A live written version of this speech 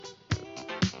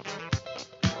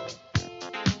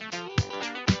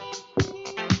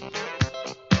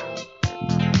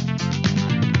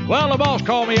Well, the boss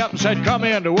called me up and said, come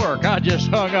in to work. I just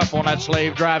hung up on that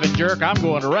slave-driving jerk. I'm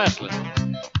going to wrestling.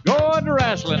 Going to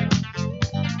wrestling.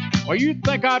 Well, you'd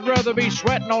think I'd rather be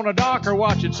sweating on a dock or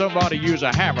watching somebody use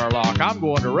a hammerlock. I'm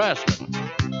going to wrestling.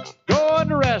 Going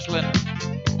to wrestling.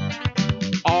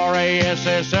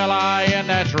 R-A-S-S-L-I-N,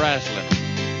 that's wrestling.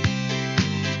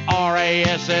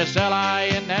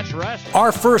 R-A-S-S-L-I-N, that's wrestling.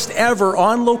 Our first ever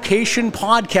on-location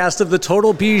podcast of the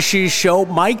Total BeezSheez Show.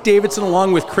 Mike Davidson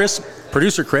along with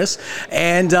producer Chris,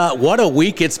 and what a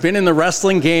week it's been in the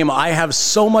wrestling game. I have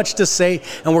so much to say,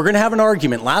 and we're going to have an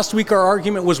argument. Last week our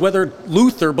argument was whether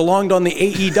Luther belonged on the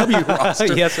AEW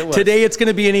roster. Yes, it was. Today it's going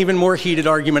to be an even more heated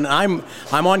argument. I'm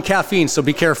on caffeine, so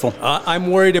be careful. I'm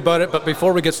worried about it, but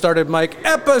before we get started, Mike,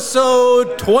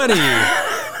 episode 20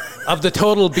 of the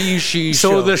Total BeezSheez Show.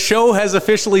 So the show has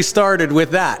officially started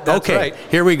with that. That's okay, right.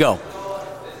 Here we go.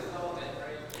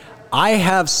 I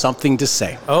have something to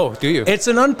say. Oh, do you? It's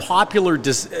an unpopular,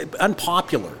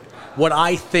 what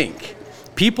I think.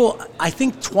 I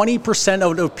think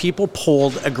 20% of people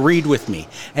polled agreed with me.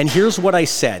 And here's what I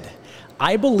said.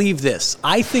 I believe this.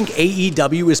 I think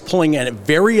AEW is pulling a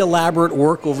very elaborate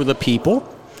work over the people.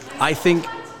 I think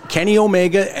Kenny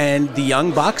Omega and the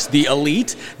Young Bucks, the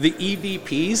Elite, the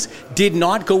EVPs, did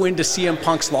not go into CM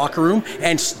Punk's locker room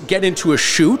and get into a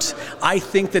shoot. I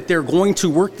think that they're going to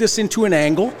work this into an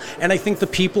angle, and I think the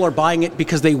people are buying it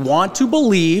because they want to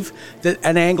believe that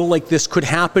an angle like this could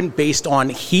happen based on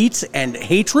heat and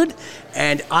hatred,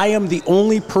 and I am the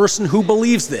only person who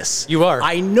believes this. You are.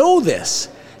 I know this.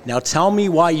 Now tell me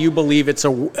why you believe it's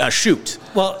a shoot.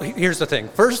 Well, here's the thing.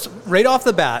 First, right off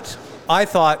the bat, I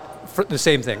thought the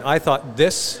same thing. I thought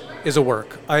this is a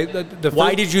work.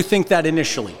 Why did you think that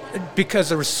initially? Because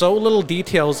there were so little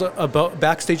details about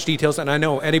backstage details, and I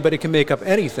know anybody can make up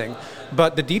anything,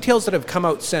 but the details that have come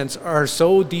out since are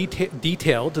so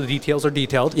detailed. The details are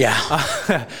detailed.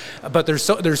 Yeah. But there's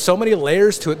so many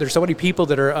layers to it. There's so many people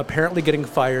that are apparently getting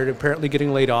fired, apparently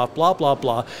getting laid off, blah, blah,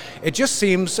 blah. It just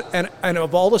seems, and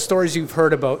of all the stories you've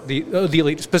heard about the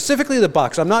Elite, specifically the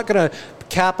Bucks, I'm not going to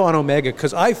cap on Omega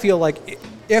because I feel like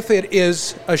if it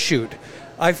is a shoot,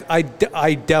 I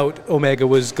doubt Omega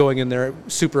was going in there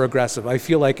super aggressive. I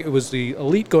feel like it was the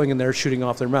Elite going in there shooting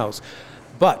off their mouths.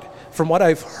 But from what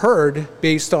I've heard,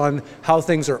 based on how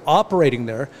things are operating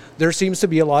there seems to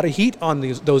be a lot of heat on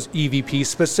those EVPs,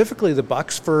 specifically the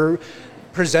Bucks, for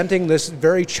presenting this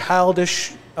very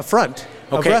childish affront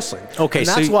of wrestling. Okay, and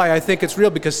that's why I think it's real,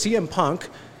 because CM Punk,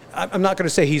 I'm not going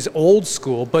to say he's old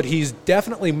school, but he's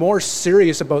definitely more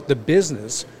serious about the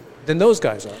business than those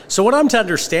guys are. So what I'm to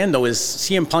understand, though, is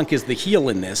CM Punk is the heel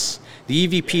in this. The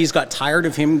EVPs got tired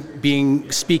of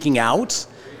him speaking out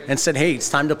and said, hey, it's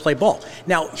time to play ball.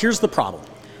 Now, here's the problem.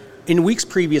 In weeks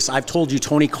previous, I've told you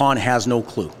Tony Khan has no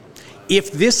clue.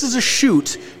 If this is a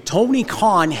shoot, Tony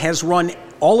Khan has run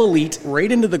All Elite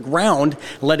right into the ground,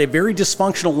 let a very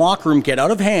dysfunctional locker room get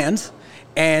out of hand,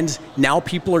 and now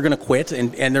people are going to quit,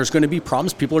 and there's going to be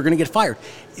problems. People are going to get fired.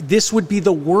 This would be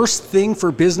the worst thing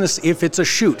for business if it's a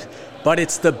shoot, but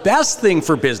it's the best thing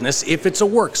for business if it's a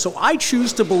work. So I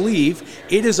choose to believe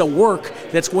it is a work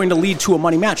that's going to lead to a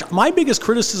money match. My biggest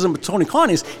criticism of Tony Khan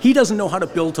is he doesn't know how to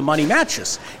build to money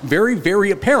matches. Very,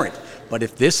 very apparent. But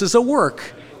if this is a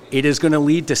work, it is going to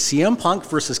lead to CM Punk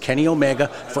versus Kenny Omega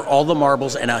for all the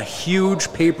marbles and a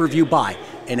huge pay-per-view buy.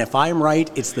 And if I'm right,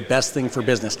 it's the best thing for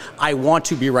business. I want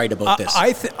to be right about this.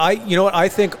 You know what? I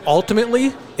think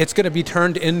ultimately it's going to be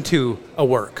turned into a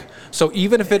work. So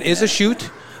even if it is a shoot,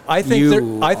 I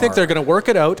think they're going to work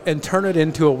it out and turn it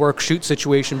into a work shoot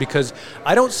situation, because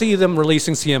I don't see them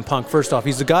releasing CM Punk. First off,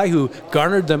 he's the guy who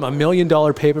garnered them $1 million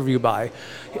pay-per-view buy.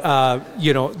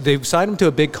 They've signed him to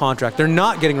a big contract. They're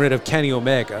not getting rid of Kenny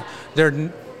Omega.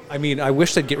 I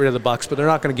wish they'd get rid of the Bucks, but they're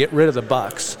not going to get rid of the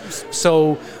Bucks.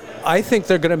 So I think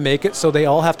they're going to make it so they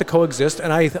all have to coexist,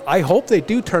 and I hope they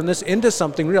do turn this into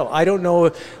something real. I don't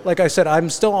know, like I said, I'm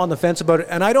still on the fence about it,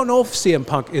 and I don't know if CM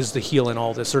Punk is the heel in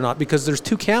all this or not, because there's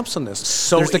two camps on this.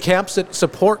 So there's the camps that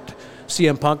support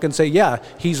CM Punk and say, yeah,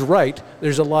 he's right,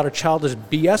 there's a lot of childish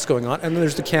BS going on, and then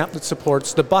there's the camp that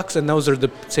supports the Bucks, and those are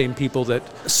the same people that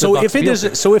So if it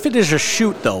is a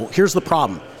shoot, though, here's the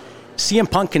problem.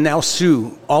 CM Punk can now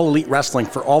sue All Elite Wrestling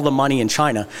for all the money in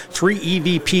China. 3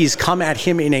 EVPs come at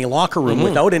him in a locker room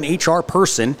without an HR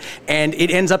person, and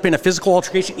it ends up in a physical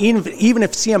altercation. Even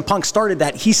if CM Punk started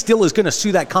that, he still is going to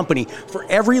sue that company. For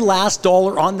every last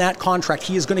dollar on that contract,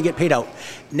 he is going to get paid out.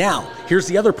 Now, here's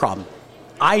the other problem.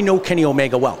 I know Kenny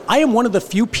Omega well. I am one of the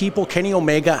few people Kenny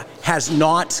Omega has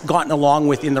not gotten along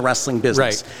with in the wrestling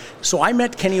business. Right. So I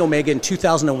met Kenny Omega in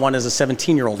 2001 as a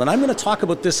 17-year-old, and I'm going to talk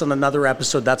about this on another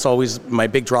episode. That's always my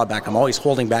big drawback. I'm always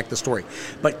holding back the story.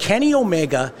 But Kenny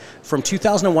Omega, from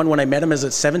 2001 when I met him as a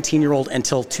 17-year-old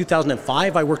until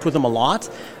 2005, I worked with him a lot.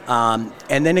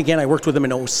 And then again, I worked with him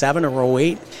in 07 or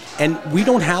 08, and we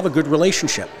don't have a good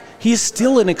relationship. He is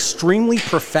still an extremely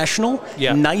professional,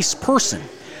 nice person.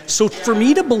 So for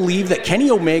me to believe that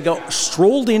Kenny Omega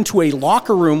strolled into a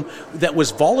locker room that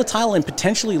was volatile and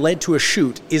potentially led to a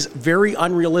shoot is very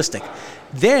unrealistic.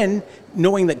 Then,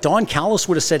 knowing that Don Callis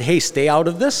would have said, hey, stay out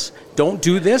of this, don't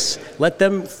do this, let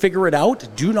them figure it out,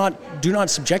 do not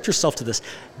subject yourself to this.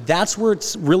 That's where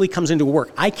it really comes into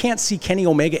work. I can't see Kenny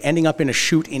Omega ending up in a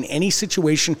shoot in any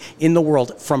situation in the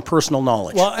world from personal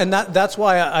knowledge. Well, and that's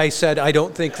why I said I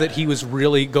don't think that he was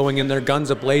really going in there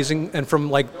guns a-blazing. And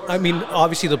from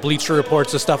obviously the Bleacher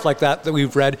Reports, the stuff like that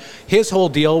we've read, his whole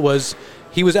deal was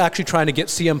he was actually trying to get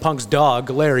CM Punk's dog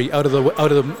Larry out of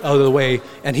the way,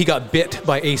 and he got bit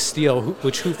by Ace Steel.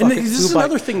 This is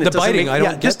another thing that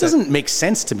doesn't make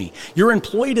sense to me. You're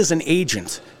employed as an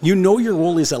agent. You know your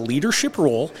role is a leadership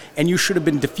role, and you should have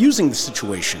been diffusing the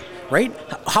situation, right?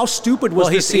 How stupid was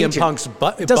this agent? CM Punk's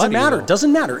It doesn't matter. It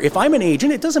doesn't matter. If I'm an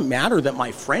agent, it doesn't matter that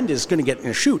my friend is going to get in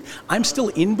a shoot. I'm still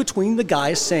in between the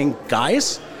guys saying,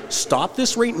 guys, stop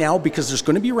this right now because there's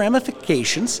going to be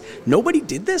ramifications. Nobody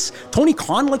did this. Tony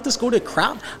Khan let this go to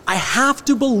crap. I have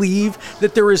to believe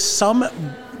that there is some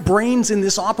brains in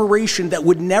this operation that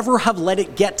would never have let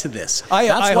it get to this.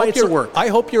 That's why it's a work. I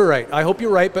hope you're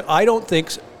right, but I don't think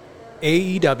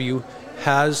AEW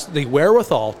has the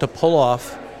wherewithal to pull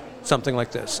off something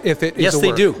like this. If it is yes,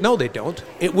 they do. No, they don't.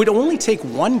 It would only take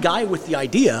one guy with the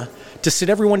idea to sit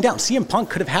everyone down. CM Punk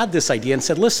could have had this idea and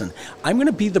said, listen, I'm going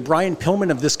to be the Brian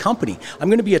Pillman of this company. I'm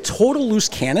going to be a total loose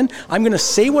cannon. I'm going to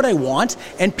say what I want,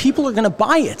 and people are going to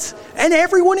buy it. And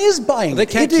everyone is buying it. They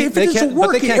can't keep anything in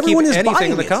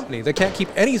the company. They can't keep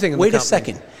anything in the company. Wait a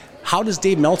second. How does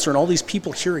Dave Meltzer and all these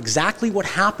people hear exactly what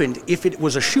happened if it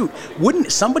was a shoot?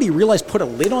 Wouldn't somebody realize put a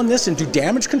lid on this and do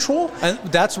damage control? And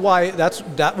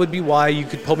that would be why you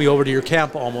could pull me over to your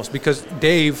camp almost, because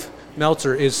Dave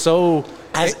Meltzer is so...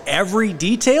 Has every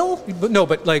detail? No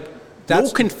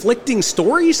conflicting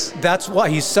stories? That's why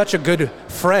he's such a good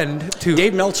friend to...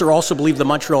 Dave Meltzer also believed the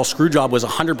Montreal Screwjob was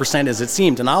 100% as it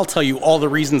seemed, and I'll tell you all the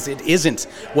reasons it isn't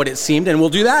what it seemed, and we'll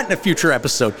do that in a future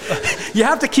episode. You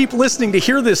have to keep listening to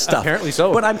hear this stuff. Apparently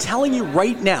so. But I'm telling you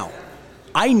right now,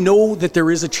 I know that there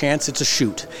is a chance it's a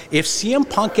shoot. If CM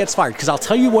Punk gets fired, because I'll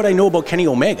tell you what I know about Kenny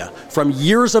Omega from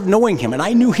years of knowing him, and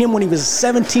I knew him when he was a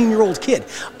 17-year-old kid.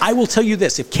 I will tell you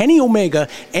this, if Kenny Omega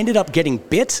ended up getting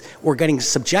bit or getting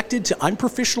subjected to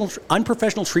unprofessional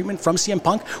treatment from CM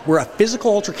Punk, where a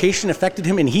physical altercation affected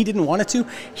him and he didn't want it to,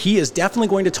 he is definitely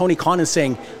going to Tony Khan and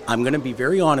saying, I'm going to be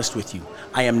very honest with you.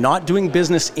 I am not doing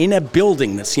business in a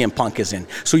building that CM Punk is in.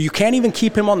 So you can't even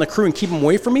keep him on the crew and keep him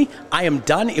away from me. I am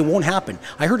done. It won't happen.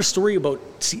 I heard a story about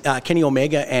Kenny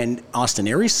Omega and Austin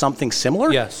Aries, something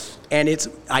similar. Yes. And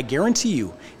I guarantee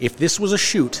you, if this was a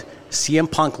shoot,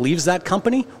 CM Punk leaves that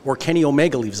company or Kenny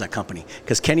Omega leaves that company.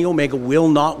 Because Kenny Omega will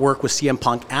not work with CM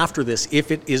Punk after this if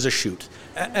it is a shoot.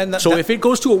 So if it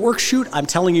goes to a work shoot, I'm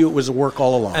telling you it was a work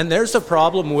all along. And there's a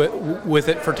problem with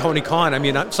it for Tony Khan. I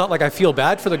mean, it's not like I feel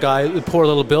bad for the guy, the poor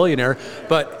little billionaire.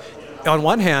 But on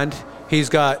one hand, he's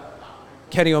got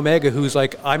Kenny Omega, who's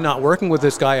like, I'm not working with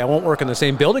this guy. I won't work in the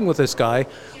same building with this guy.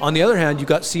 On the other hand, you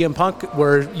got CM Punk,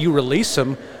 where you release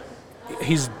him.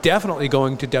 He's definitely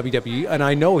going to WWE, and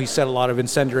I know he said a lot of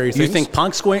incendiary things. You think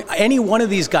Punk's going? Any one of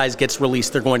these guys gets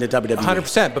released, they're going to WWE.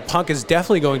 100%, but Punk is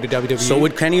definitely going to WWE. So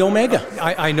would Kenny Omega.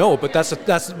 I know, but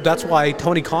that's why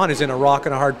Tony Khan is in a rock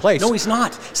and a hard place. No, he's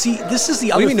not. See, this is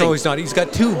the other thing. No, he's not. He's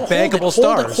got two bankable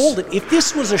stars. Hold it. If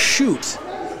this was a shoot,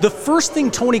 the first thing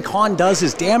Tony Khan does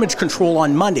is damage control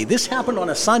on Monday. This happened on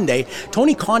a Sunday.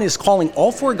 Tony Khan is calling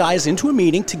all four guys into a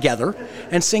meeting together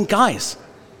and saying, guys,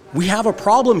 we have a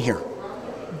problem here,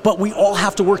 but we all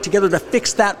have to work together to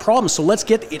fix that problem. So let's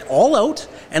get it all out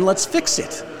and let's fix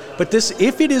it. But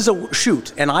if it is a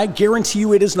shoot, and I guarantee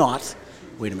you it is not,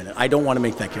 wait a minute, I don't want to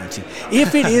make that guarantee.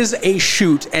 If it is a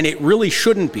shoot, and it really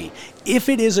shouldn't be, if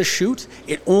it is a shoot,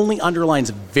 it only underlines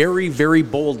very, very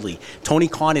boldly, Tony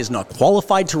Khan is not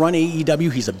qualified to run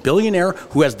AEW. He's a billionaire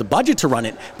who has the budget to run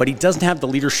it, but he doesn't have the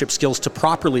leadership skills to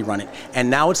properly run it. And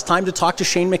now it's time to talk to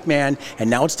Shane McMahon, and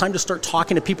now it's time to start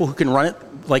talking to people who can run it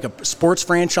like a sports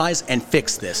franchise and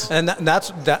fix this. And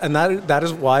that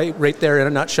is why, right there in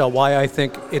a nutshell, why I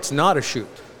think it's not a shoot.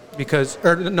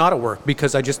 or not a work,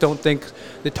 because I just don't think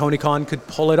that Tony Khan could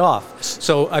pull it off.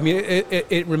 So, I mean,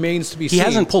 it remains to be seen. He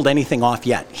hasn't pulled anything off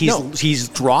yet. He's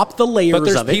dropped the layers of it.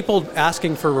 But there's people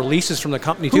asking for releases from the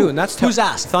company too, and that's who's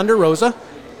asked? Thunder Rosa,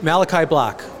 Malachi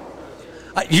Black.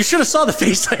 You should have saw the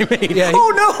face I made. Yeah,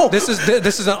 no! This is.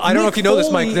 I don't know if you know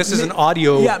this, Mike. This is an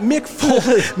audio. Yeah,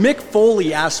 Mick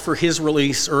Foley asked for his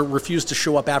release or refused to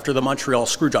show up after the Montreal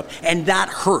Screwjob, and that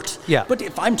hurt. Yeah. But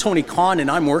if I'm Tony Khan and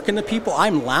I'm working the people,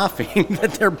 I'm laughing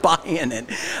that they're buying it.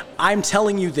 I'm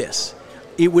telling you this.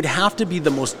 It would have to be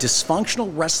the most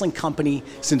dysfunctional wrestling company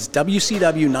since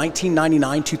WCW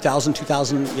 1999, 2000,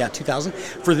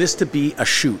 for this to be a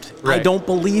shoot. Right. I don't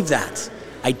believe that.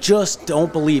 I just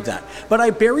don't believe that. But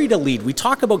I buried a lead. We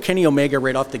talk about Kenny Omega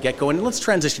right off the get-go, and let's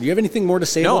transition. Do you have anything more to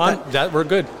say about that? We're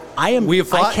good. I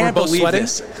can't believe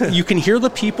this. You can hear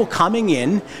the people coming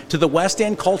in to the West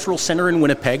End Cultural Center in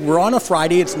Winnipeg. We're on a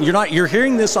Friday. You're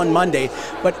hearing this on Monday,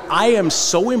 but I am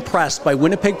so impressed by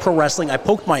Winnipeg Pro Wrestling. I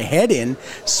poked my head in,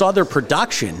 saw their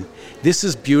production. This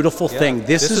is a beautiful thing.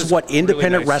 This is what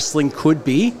independent really nice. wrestling could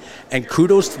be, and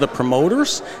kudos to the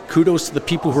promoters, kudos to the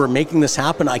people who are making this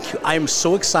happen. I am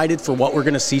so excited for what we're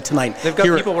going to see tonight. They've got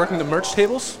people working the merch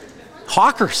tables.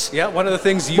 Hawkers. Yeah, one of the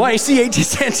things I see AJ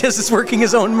Sanchez is working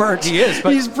his own merch. He is.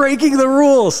 He's breaking the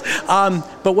rules.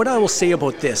 But what I will say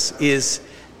about this is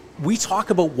we talk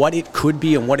about what it could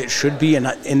be and what it should be,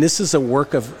 and this is a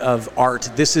work of art.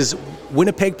 This is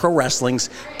Winnipeg Pro Wrestling's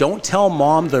Don't Tell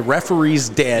Mom the Referee's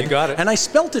Dead. You got it. And I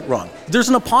spelt it wrong. There's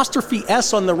an apostrophe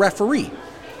S on the referee.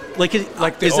 Like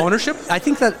the ownership? I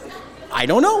think that, I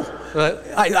don't know.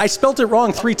 I spelt it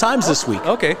wrong 3 times this week.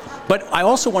 Okay. But I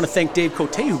also want to thank Dave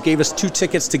Cote, who gave us 2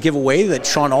 tickets to give away that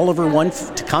Sean Oliver won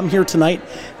to come here tonight.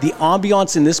 The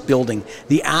ambiance in this building,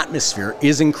 the atmosphere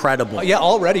is incredible. Yeah,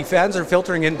 already fans are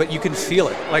filtering in, but you can feel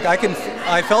it. Like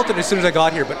I felt it as soon as I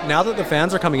got here, but now that the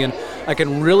fans are coming in, I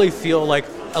can really feel like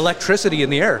electricity in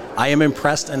the air. I am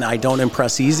impressed, and I don't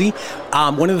impress easy.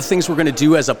 One of the things we're going to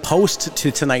do as a post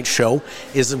to tonight's show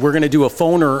is we're going to do a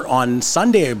phoner on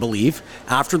Sunday, I believe,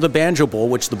 after the Banjo Bowl,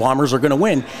 which the Bombers are going to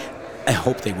win. I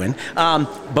hope they win.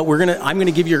 But I'm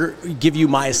going to give you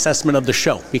my assessment of the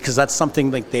show, because that's something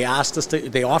like they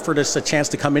offered us a chance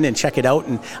to come in and check it out.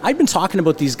 And I've been talking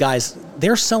about these guys.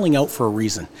 They're selling out for a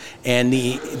reason. And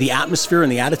the atmosphere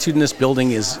and the attitude in this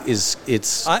building is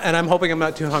and I'm hoping I'm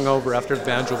not too hungover after the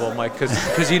Banjo Bowl, Mike,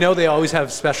 because they always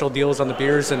have special deals on the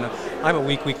beers, and I'm a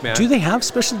weak man. Do they have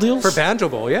special deals? For Banjo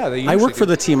Bowl, yeah. I work for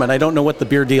the team, and I don't know what the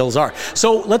beer deals are.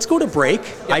 So let's go to break.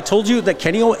 Yeah. I told you that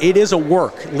Kenny, it is a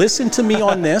work. Listen to me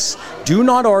on this. Do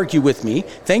not argue with me.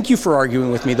 Thank you for arguing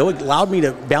with me, though. It allowed me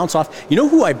to bounce off. You know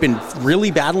who I've been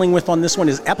really battling with on this one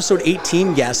is episode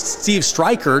 18 guest Steve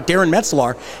Stryker, Darren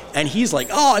Metzelaar, and he's like,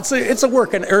 "Oh, it's a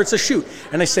work or it's a shoot."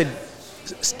 And I said,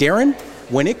 "Darren,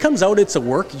 when it comes out it's a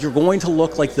work, you're going to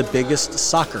look like the biggest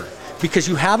sucker, because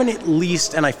you haven't at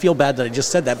least," and I feel bad that I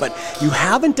just said that, but you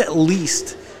haven't at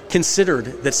least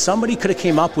considered that somebody could have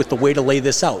came up with the way to lay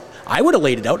this out. I would have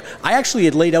laid it out. I actually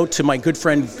had laid out to my good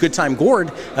friend Good Time Gord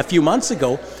a few months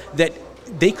ago that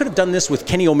they could have done this with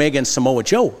Kenny Omega and Samoa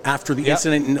Joe after the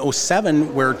incident in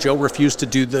 2007 where Joe refused to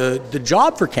do the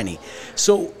job for Kenny.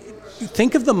 So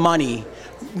think of the money.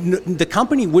 The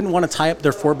company wouldn't want to tie up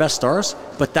their 4 best stars,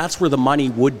 but that's where the money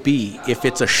would be if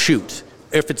it's a shoot.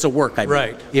 If it's a work, I mean.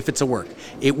 Right. If it's a work.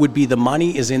 It would be the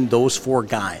money is in those 4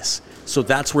 guys. So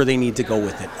that's where they need to go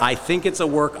with it. I think it's a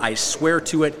work. I swear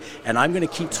to it. And I'm going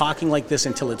to keep talking like this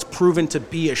until it's proven to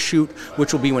be a shoot,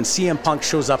 which will be when CM Punk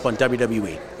shows up on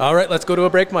WWE. All right, let's go to a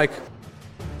break, Mike.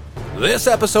 This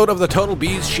episode of the Total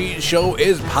BeezSheez Show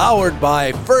is powered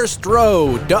by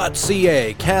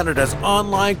FirstRow.ca, Canada's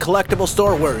online collectible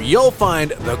store where you'll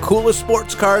find the coolest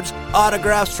sports cards,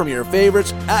 autographs from your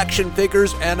favorites, action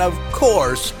figures, and of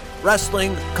course,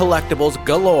 wrestling collectibles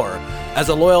galore. As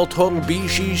a loyal Total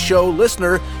BeezSheez Show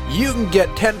listener, you can get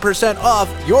 10% off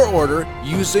your order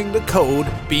using the code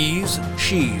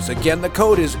BeezSheez. Again, the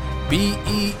code is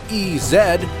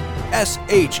BeezSheez,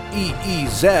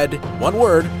 one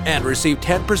word, and receive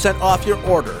 10% off your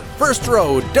order.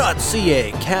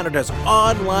 FirstRow.ca, Canada's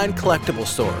online collectible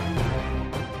store.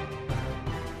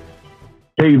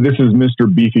 Hey, this is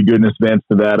Mr. Beefy Goodness Vance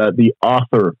Nevada, the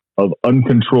author of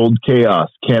Uncontrolled Chaos,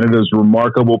 Canada's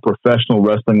remarkable professional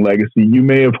wrestling legacy. You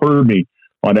may have heard me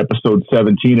on episode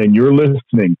 17, and you're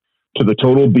listening to the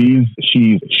Total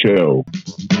BeezSheez Show.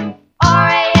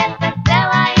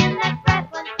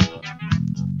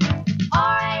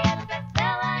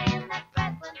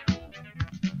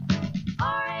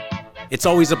 It's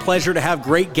always a pleasure to have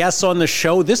great guests on the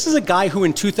show. This is a guy who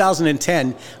in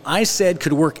 2010, I said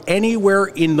could work anywhere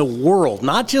in the world,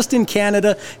 not just in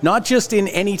Canada, not just in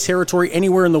any territory,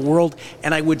 anywhere in the world.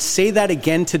 And I would say that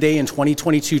again today in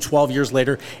 2022, 12 years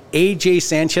later. AJ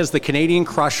Sanchez, the Canadian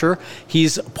Crusher.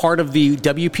 He's part of the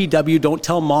WPW Don't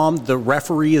Tell Mom The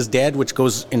Referee Is Dead, which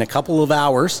goes in a couple of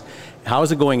hours. How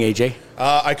is it going, AJ?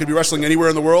 I could be wrestling anywhere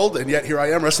in the world, and yet here I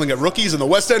am wrestling at Rookies in the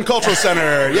West End Cultural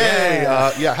Center. Yay!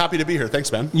 Happy to be here.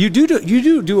 Thanks, man. You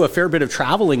do a fair bit of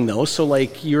traveling, though. So,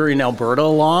 like, you're in Alberta a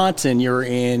lot, and you're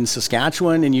in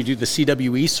Saskatchewan, and you do the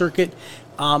CWE circuit.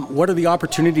 What are the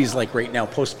opportunities like right now,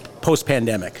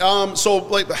 post-pandemic?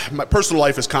 So, my personal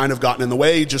life has kind of gotten in the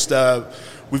way. Just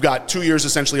we've got 2 years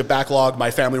essentially of backlog.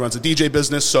 My family runs a DJ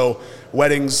business, so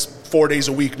weddings 4 days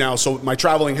a week now. So my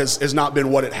traveling has not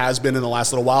been what it has been in the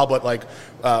last little while.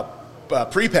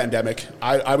 But pre-pandemic,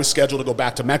 I was scheduled to go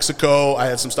back to Mexico. I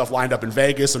had some stuff lined up in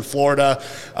Vegas and Florida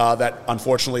that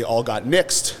unfortunately all got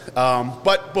nixed.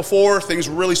 But before things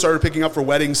really started picking up for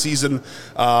wedding season,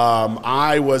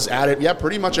 I was at it,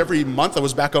 pretty much every month. I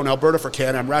was back out in Alberta for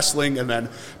Can-Am Wrestling and then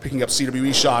picking up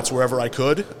CWE shots wherever I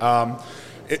could.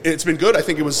 It's been good. I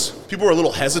think people were a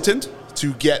little hesitant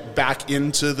to get back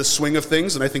into the swing of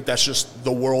things, and I think that's just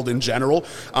the world in general.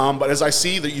 But as I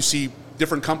see that, you see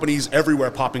different companies everywhere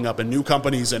popping up, and new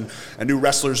companies and new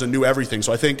wrestlers and new everything.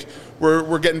 So I think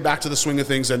we're getting back to the swing of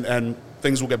things, and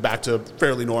things will get back to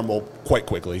fairly normal quite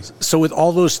quickly. So with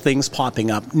all those things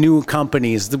popping up, new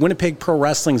companies, the Winnipeg Pro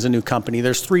Wrestling is a new company.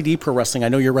 There's 3D Pro Wrestling. I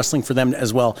know you're wrestling for them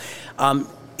as well.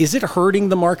 Is it hurting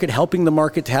the market, helping the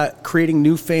market, creating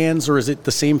new fans, or is it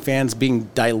the same fans being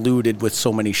diluted with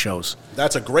so many shows?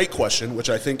 That's a great question, which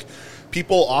I think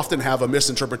people often have a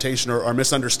misinterpretation or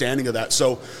misunderstanding of that.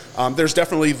 So there's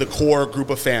definitely the core group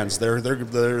of fans. They're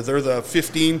the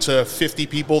 15 to 50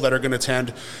 people that are going to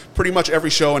attend pretty much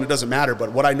every show, and it doesn't matter.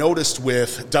 But what I noticed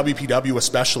with WPW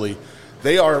especially,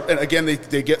 they are, and again,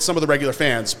 they get some of the regular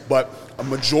fans, but a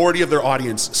majority of their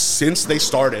audience since they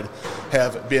started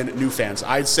have been new fans.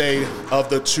 I'd say of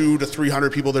the 200 to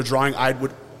 300 people they're drawing,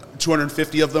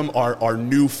 250 of them are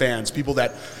new fans, people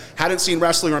that hadn't seen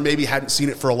wrestling or maybe hadn't seen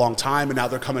it for a long time, and now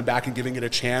they're coming back and giving it a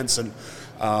chance. And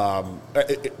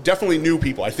definitely new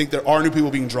people. I think there are new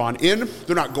people being drawn in.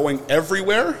 They're not going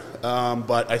everywhere,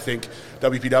 but I think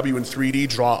WPW and 3D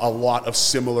draw a lot of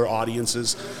similar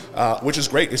audiences, which is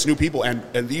great. It's new people,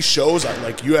 and these shows,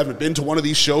 you haven't been to one of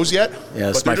these shows yet,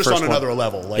 but they're just on another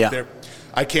level.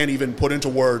 I can't even put into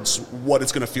words what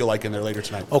it's going to feel like in there later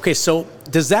tonight. Okay, so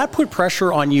does that put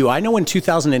pressure on you? I know in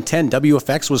 2010,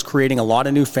 WFX was creating a lot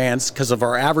of new fans because of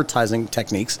our advertising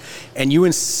techniques, and you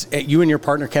and your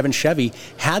partner, Kevin Chevy,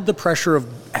 had the pressure of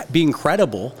being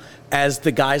credible as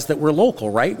the guys that were local,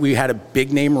 right? We had a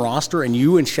big name roster, and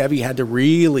you and Chevy had to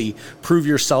really prove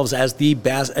yourselves as the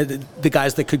best, the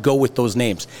guys that could go with those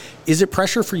names. Is it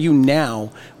pressure for you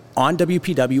now on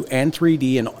WPW and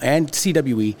 3D and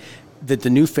CWE that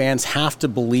the new fans have to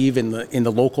believe in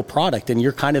the local product, and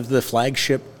you're kind of the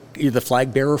flagship, you're the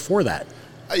flag bearer for that?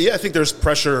 Yeah, I think there's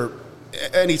pressure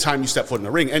anytime you step foot in the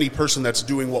ring. Any person that's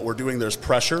doing what we're doing, there's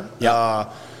pressure.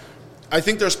 Yeah. I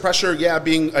think there's pressure,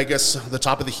 being, I guess, the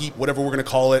top of the heap, whatever we're going to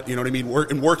call it, you know what I mean?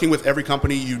 In working with every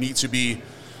company, you need to be,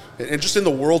 and just in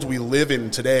the world we live in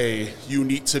today, you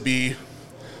need to be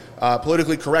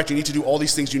politically correct. You need to do all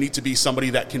these things. You need to be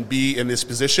somebody that can be in this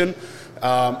position.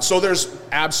 So there's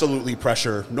absolutely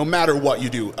pressure, no matter what you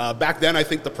do. Back then, I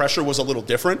think the pressure was a little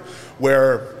different,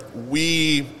 where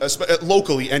we,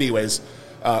 locally anyways,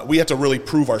 we had to really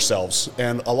prove ourselves.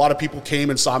 And a lot of people came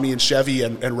and saw me and Chevy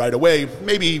and right away,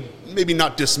 maybe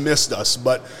not dismissed us,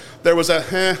 but there was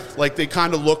they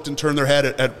kind of looked and turned their head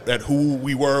at who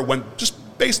we were when just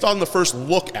based on the first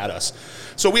look at us.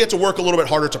 So we had to work a little bit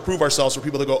harder to prove ourselves for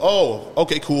people to go, oh,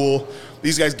 okay, cool.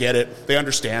 These guys get it. They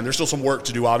understand. There's still some work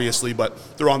to do, obviously,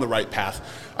 but they're on the right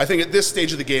path. I think at this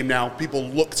stage of the game now, people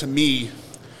look to me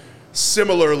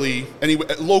similarly,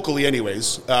 locally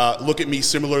anyways, look at me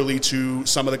similarly to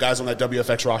some of the guys on that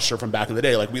WFX roster from back in the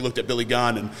day. Like we looked at Billy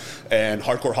Gunn and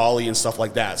Hardcore Holly and stuff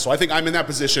like that. So I think I'm in that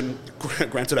position.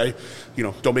 Granted, I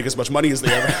don't make as much money as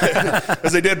they ever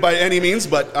as they did by any means,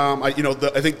 but I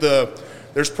think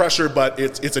there's pressure, but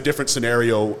it's a different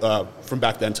scenario from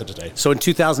back then to today. So in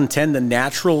 2010, the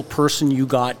natural person you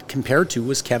got compared to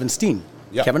was Kevin Steen,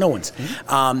 Kevin Owens.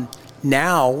 Mm-hmm.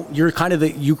 Now you're kind of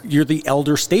you're the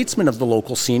elder statesman of the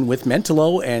local scene with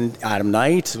Mentolo and Adam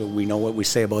Knight. We know what we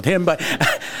say about him, but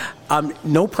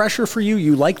No pressure for you?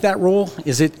 You like that role?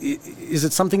 Is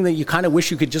it something that you kind of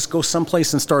wish you could just go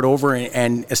someplace and start over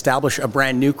and establish a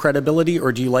brand new credibility,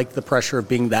 or do you like the pressure of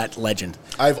being that legend?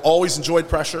 I've always enjoyed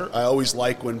pressure. I always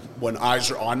like when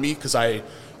eyes are on me, because I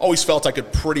always felt I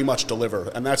could pretty much deliver.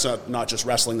 And that's not just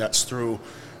wrestling, that's through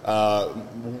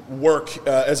work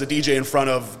as a DJ in front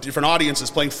of different audiences,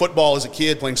 playing football as a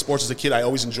kid, playing sports as a kid. I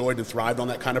always enjoyed and thrived on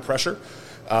that kind of pressure.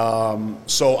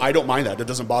 So I don't mind that. It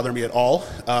doesn't bother me at all.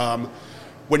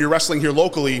 When you're wrestling here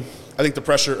locally, I think the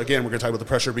pressure, again, we're going to talk about the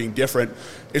pressure being different.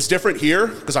 It's different here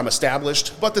because I'm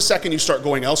established, but the second you start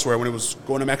going elsewhere, when it was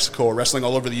going to Mexico or wrestling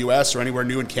all over the U.S. or anywhere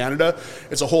new in Canada,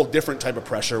 it's a whole different type of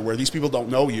pressure where these people don't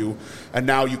know you, and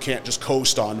now you can't just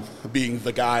coast on being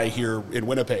the guy here in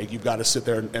Winnipeg. You've got to sit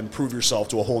there and prove yourself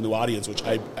to a whole new audience, which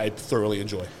I thoroughly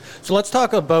enjoy. So let's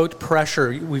talk about pressure.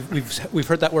 We've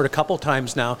heard that word a couple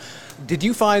times now. Did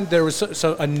you find there was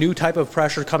a new type of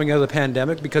pressure coming out of the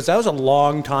pandemic? Because that was a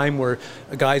long time where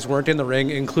guys weren't in the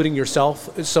ring, including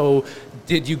yourself. So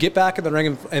did you get back in the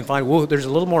ring and find, whoa, there's a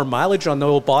little more mileage on the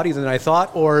old body than I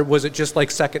thought, or was it just like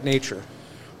second nature?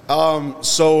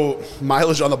 So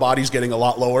mileage on the body's getting a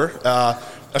lot lower,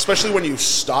 especially when you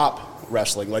stop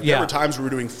wrestling. Like there were times we were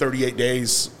doing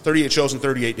 38 shows in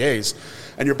 38 days,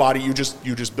 and your body, you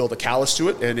just build a callus to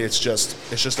it, and it's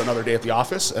just another day at the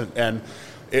office. And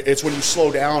it's when you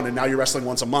slow down and now you're wrestling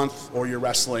once a month or you're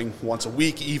wrestling once a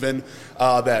week even,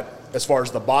 that as far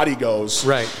as the body goes,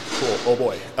 right? Cool. Oh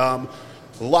boy.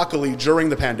 Luckily, during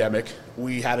the pandemic,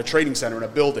 we had a training center in a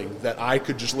building that I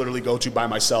could just literally go to by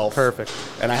myself. Perfect.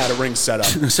 And I had a ring set up.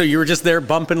 So you were just there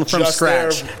bumping from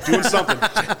scratch. There, doing something.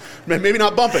 Maybe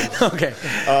not bumping. Okay.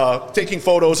 Taking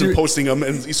photos and posting them,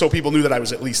 and so people knew that I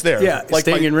was at least there. Yeah, like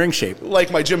staying in ring shape. Like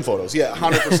my gym photos. Yeah,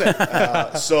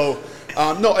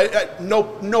 100%.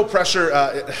 No pressure.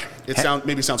 It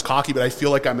sounds cocky, but I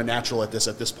feel like I'm a natural at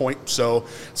this point. So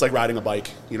it's like riding a bike.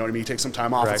 You know what I mean? You take some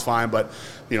time off, It's fine, but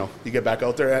you get back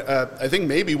out there. I think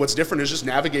maybe what's different is just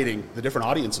navigating the different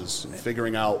audiences, and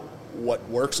figuring out what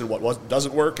works and what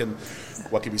doesn't work, and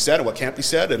what can be said and what can't be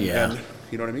said, and you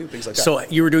know what I mean? Things like that. So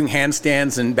you were doing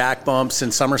handstands and back bumps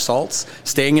and somersaults,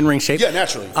 staying in ring shape? Yeah,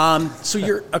 naturally. So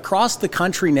you're across the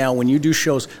country now when you do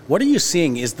shows. What are you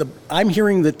seeing? I'm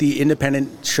hearing that the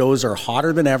independent shows are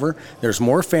hotter than ever. There's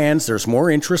more fans. There's more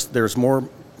interest. There's more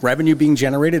revenue being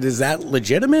generated. Is that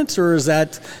legitimate, or is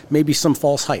that maybe some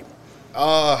false hype?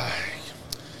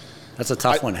 That's a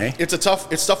tough one, hey? It's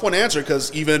tough one to answer,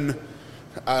 because even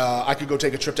I could go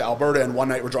take a trip to Alberta, and one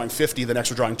night we're drawing 50, the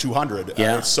next we're drawing 200.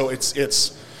 Yeah. So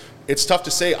it's tough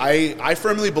to say. I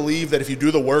firmly believe that if you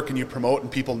do the work and you promote and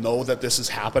people know that this is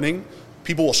happening,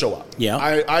 people will show up. Yeah.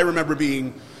 I remember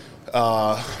being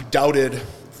doubted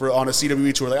on a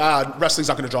CWE tour, like, wrestling's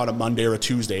not going to draw on a Monday or a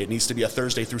Tuesday. It needs to be a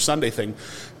Thursday through Sunday thing.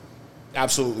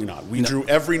 Absolutely not. We drew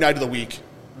every night of the week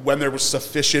when there was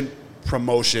sufficient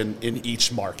promotion in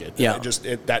each market. Yeah.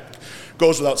 That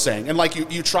goes without saying. And like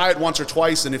you try it once or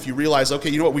twice, and if you realize, okay,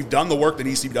 you know what, we've done the work that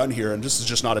needs to be done here, and this is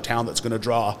just not a town that's going to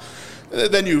draw,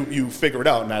 then you figure it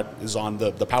out, and that is on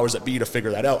the powers that be to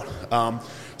figure that out.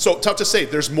 So tough to say.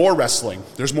 There's more wrestling.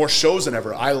 There's more shows than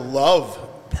ever. I love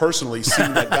personally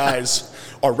seeing that guys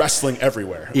are wrestling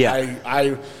everywhere.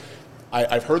 Yeah.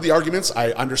 I've heard the arguments.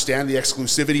 I understand the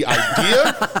exclusivity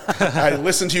idea. I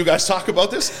listen to you guys talk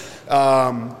about this.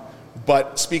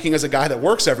 But speaking as a guy that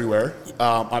works everywhere,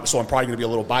 so I'm probably going to be a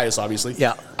little biased, obviously.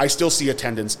 Yeah. I still see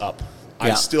attendance up.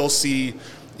 I still see,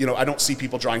 I don't see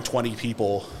people drawing 20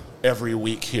 people every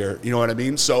week here. You know what I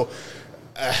mean? So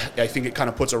I think it kind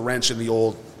of puts a wrench in the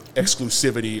old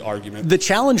exclusivity argument. The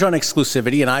challenge on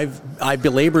exclusivity, and I've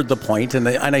belabored the point, and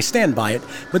I stand by it,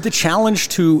 but the challenge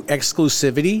to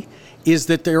exclusivity is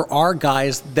that there are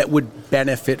guys that would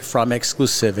benefit from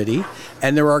exclusivity,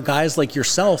 and there are guys like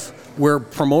yourself where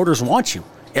promoters want you.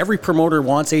 Every promoter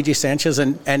wants AJ Sanchez,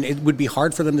 and it would be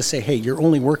hard for them to say, hey, you're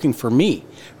only working for me,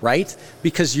 right?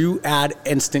 Because you add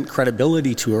instant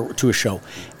credibility to a show.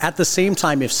 At the same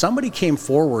time, if somebody came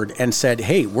forward and said,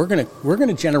 hey, we're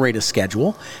gonna generate a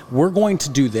schedule, we're going to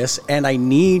do this, and I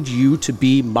need you to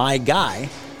be my guy,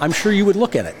 I'm sure you would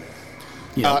look at it.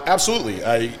 Absolutely.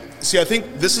 I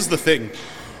think this is the thing.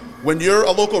 When you're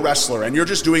a local wrestler and you're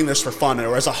just doing this for fun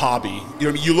or as a hobby,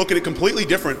 you look at it completely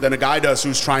different than a guy does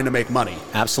who's trying to make money.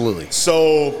 Absolutely.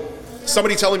 So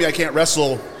somebody telling me I can't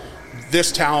wrestle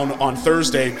this town on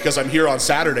Thursday because I'm here on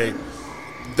Saturday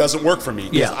doesn't work for me.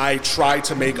 Because I try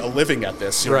to make a living at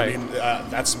this. You know what I mean?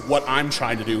 That's what I'm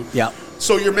trying to do. Yeah.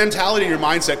 So your mentality, your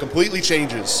mindset completely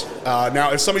changes.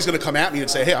 Now, if somebody's going to come at me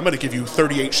and say, hey, I'm going to give you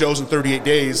 38 shows in 38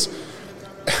 days,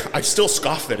 I still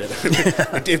scoff at it.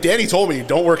 If Danny told me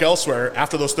don't work elsewhere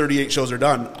after those 38 shows are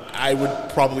done, I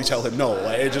would probably tell him no.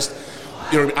 Like, it just,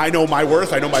 I know my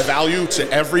worth, I know my value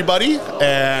to everybody,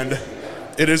 and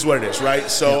it is what it is, right?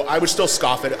 So I would still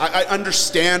scoff at it. I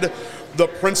understand the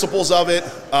principles of it,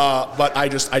 but I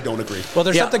don't agree. Well,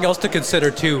 there's something else to consider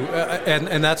too,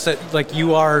 and that's that. Like,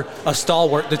 you are a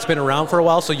stalwart that's been around for a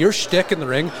while, so your shtick in the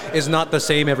ring is not the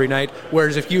same every night.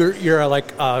 Whereas if you're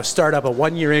like a startup, a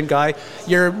 1 year in guy,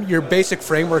 your basic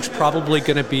framework's probably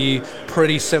going to be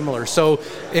pretty similar. So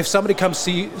if somebody comes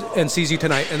sees you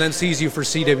tonight and then sees you for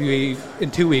CWE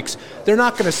in 2 weeks, they're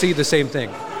not going to see the same thing.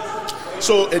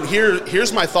 So, and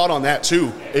here's my thought on that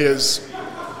too is.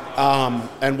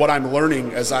 And what I'm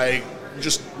learning as I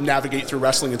just navigate through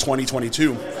wrestling in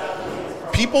 2022,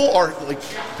 people are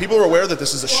aware that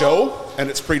this is a show and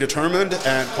it's predetermined,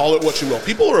 and call it what you will.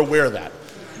 People are aware of that.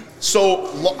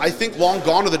 So I think long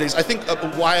gone are the days. I think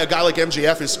why a guy like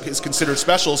MJF is considered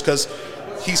special is because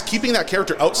he's keeping that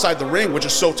character outside the ring, which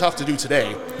is so tough to do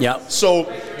today. Yeah. So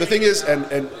the thing is,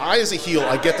 and I as a heel,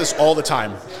 I get this all the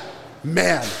time.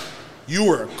 Man, you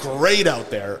were great out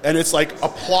there. And it's like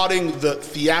applauding the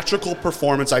theatrical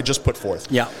performance I just put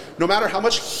forth. Yeah. No matter how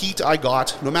much heat I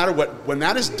got, no matter what, when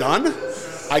that is done,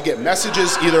 I get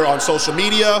messages either on social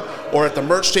media or at the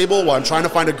merch table while I'm trying to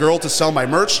find a girl to sell my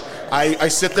merch. I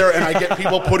sit there and I get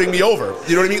people putting me over.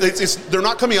 You know what I mean? They're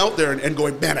not coming out there and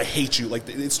going, man, I hate you. Like,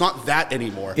 it's not that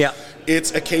anymore. Yeah.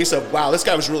 It's a case of, wow, this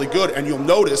guy was really good. And you'll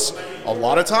notice a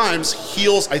lot of times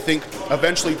heels, I think,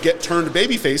 eventually get turned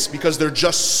babyface because they're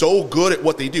just so good at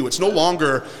what they do. It's no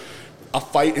longer a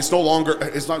fight. It's not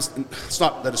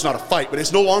that it's not a fight, but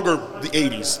it's no longer the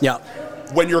 80s. Yeah.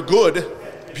 When you're good,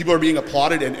 people are being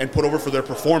applauded and put over for their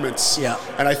performance. Yeah.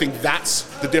 And I think that's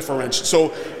the difference.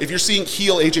 So if you're seeing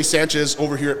heel AJ Sanchez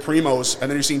over here at Primo's, and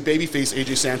then you're seeing babyface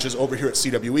AJ Sanchez over here at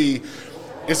CWE,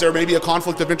 is there maybe a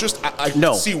conflict of interest?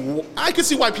 No. I could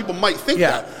see why people might think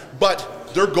that, but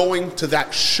they're going to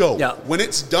that show. Yeah. When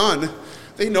it's done,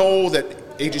 they know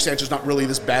that AJ Sanchez is not really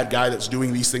this bad guy that's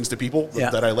doing these things to people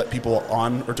that I let people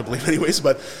on or to believe anyways.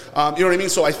 But you know what I mean?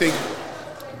 So I think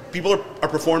people are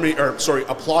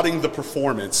applauding the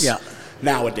performance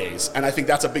nowadays. And I think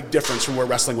that's a big difference from where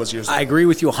wrestling was years ago. I agree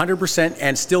with you 100%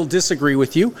 and still disagree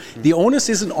with you. The onus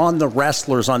isn't on the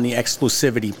wrestlers on the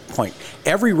exclusivity point.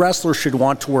 Every wrestler should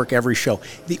want to work every show.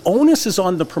 The onus is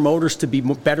on the promoters to be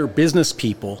better business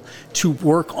people, to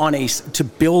work on to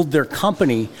build their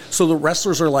company so the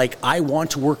wrestlers are like, I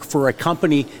want to work for a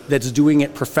company that's doing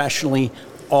it professionally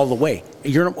all the way.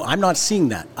 I'm not seeing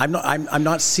that. I'm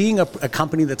not seeing a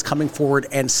company that's coming forward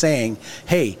and saying,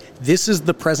 hey, this is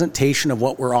the presentation of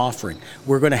what we're offering.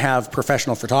 We're going to have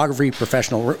professional photography,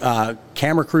 professional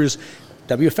camera crews.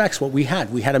 WFX, what we had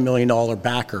 $1 million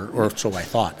backer, or so I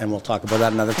thought, and we'll talk about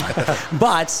that another time.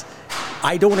 But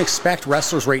I don't expect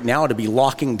wrestlers right now to be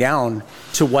locking down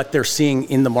to what they're seeing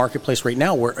in the marketplace right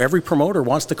now, where every promoter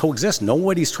wants to coexist.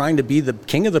 Nobody's trying to be the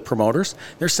king of the promoters.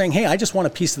 They're saying, hey, I just want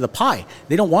a piece of the pie.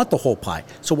 They don't want the whole pie.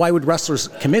 So why would wrestlers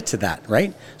commit to that,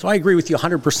 right? So I agree with you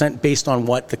 100% based on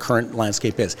what the current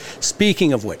landscape is.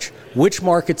 Speaking of which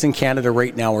markets in Canada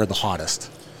right now are the hottest?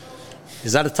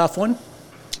 Is that a tough one?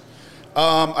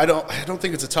 I don't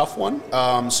think it's a tough one.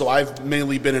 So I've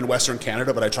mainly been in Western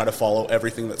Canada, but I try to follow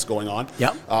everything that's going on.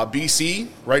 Yep. BC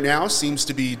right now seems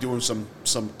to be doing some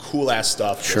cool ass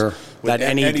stuff. Sure. With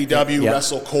that NEW,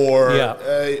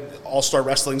 WrestleCore, All-Star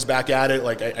Wrestling's back at it.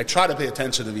 Like I try to pay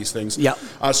attention to these things. Yeah.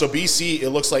 So BC,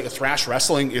 it looks like Thrash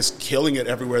Wrestling is killing it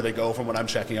everywhere they go from what I'm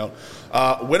checking out.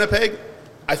 Winnipeg,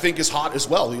 I think is hot as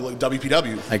well. Like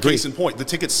WPW. I agree. Case in point, the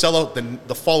tickets sell out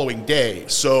the following day.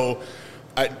 So.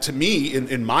 To me,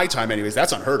 in my time anyways,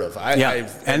 that's unheard of.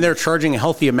 And they're charging a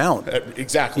healthy amount.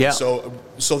 Exactly. Yeah. So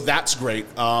that's great.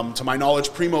 To my knowledge,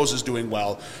 Primo's is doing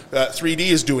well. 3D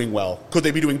is doing well. Could they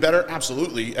be doing better?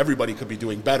 Absolutely. Everybody could be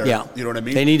doing better. Yeah. You know what I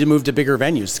mean? They need to move to bigger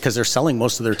venues because they're selling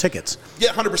most of their tickets.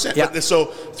 Yeah, 100%. Yeah. But, so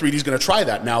 3D's going to try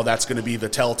that. Now that's going to be the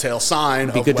telltale sign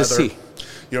of good whether, to see.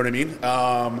 You know what I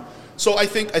mean? So I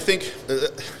think I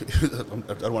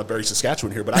don't want to bury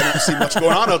Saskatchewan here, but I don't see much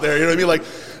going on out there. You know what I mean? Like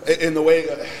in the way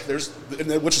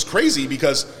which is crazy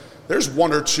because there's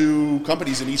one or two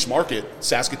companies in each market,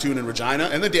 Saskatoon and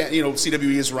Regina, and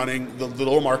CWE is running the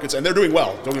lower markets, and they're doing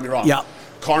well. Don't get me wrong. Yeah.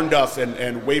 Carnduff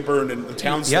and Weyburn and the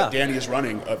towns that Danny is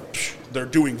running, they're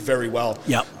doing very well.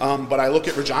 Yeah. But I look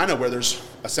at Regina where there's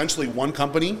essentially one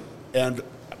company and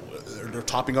they're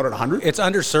topping out at 100. It's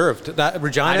underserved. That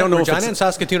Regina and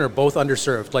Saskatoon are both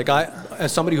underserved. Like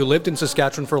as somebody who lived in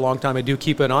Saskatchewan for a long time, I do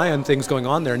keep an eye on things going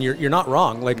on there, and you're not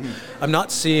wrong. Like I'm not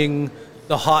seeing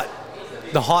the hot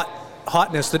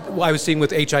hotness that I was seeing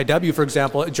with HIW, for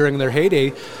example, during their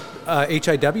heyday.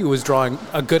 HIW was drawing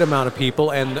a good amount of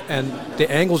people, and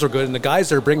the angles were good, and the guys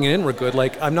they're bringing in were good.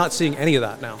 Like, I'm not seeing any of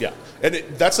that now. Yeah, and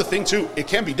that's the thing too. It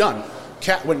can be done.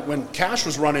 When Cash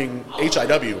was running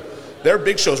HIW, their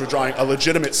big shows were drawing a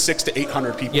legitimate 600 to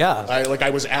 800 people. Yeah, I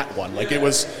was at one. Like,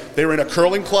 they were in a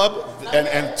curling club,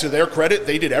 and to their credit,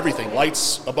 they did everything.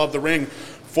 Lights above the ring,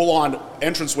 full on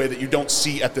entranceway that you don't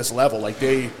see at this level. Like,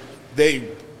 they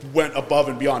went above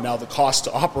and beyond. Now, the cost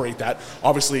to operate that,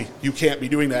 obviously you can't be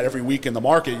doing that every week in the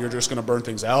market. You're just going to burn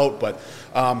things out. But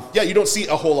you don't see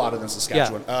a whole lot of this in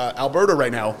Saskatchewan. Yeah. Alberta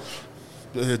right now,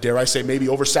 dare I say, maybe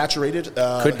oversaturated.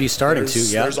 Could be starting to,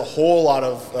 yeah. There's a whole lot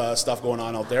of stuff going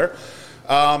on out there.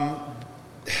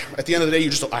 At the end of the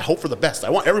day, I hope for the best. I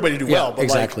want everybody to do well. But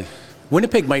exactly.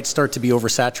 Winnipeg might start to be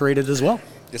oversaturated as well.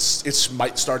 It's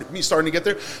might start to get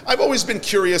there. I've always been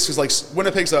curious because, like,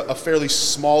 Winnipeg's a fairly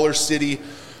smaller city,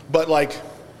 but, like,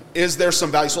 is there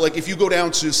some value? So, like, if you go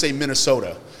down to, say,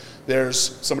 Minnesota, there's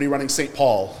somebody running St.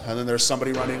 Paul, and then there's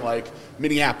somebody running, like,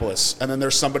 Minneapolis, and then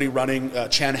there's somebody running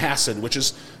Chanhassen, which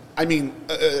is, I mean,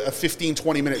 a 15,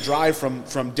 20-minute drive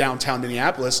from downtown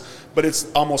Minneapolis, but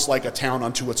it's almost like a town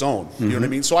unto its own. You know what I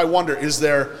mean? So I wonder, is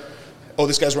there... Oh,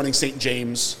 this guy's running St.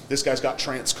 James. This guy's got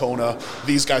Transcona.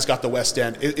 These guys got the West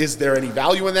End. Is there any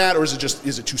value in that, or is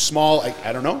it too small?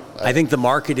 I don't know. I think the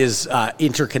market is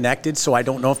interconnected, so I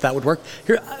don't know if that would work.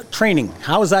 Here, training.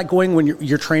 How is that going when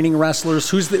you're training wrestlers?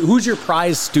 Who's your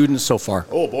prize student so far?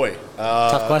 Oh boy,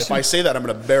 tough question. If I say that, I'm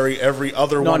going to bury every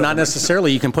other one. No, not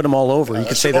necessarily. You can put them all over. You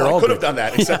could say they're all good. I good. could have done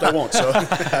that, except I won't. So,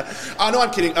 no,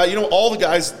 I'm kidding. All the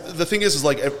guys. The thing is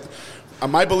like.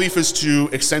 My belief is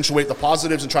to accentuate the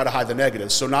positives and try to hide the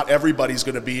negatives. So not everybody's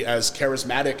going to be as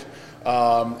charismatic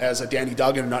as a Danny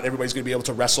Duggan, and not everybody's going to be able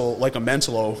to wrestle like a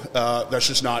Mentolo. That's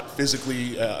just not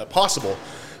physically possible.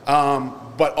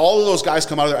 But all of those guys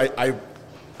come out of there.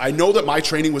 I know that my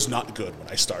training was not good when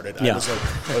I started. Yeah.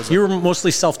 You were mostly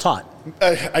self-taught.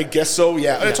 I guess so,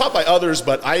 yeah. I taught by others,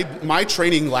 but my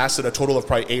training lasted a total of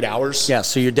probably 8 hours. Yeah,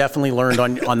 so you definitely learned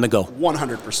on the go.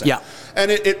 100%. Yeah. And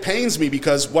it pains me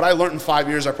because what I learned in 5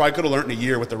 years, I probably could have learned in a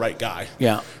year with the right guy.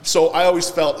 Yeah. So I always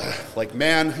felt like,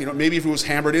 man, maybe if it was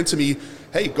hammered into me,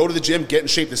 hey, go to the gym, get in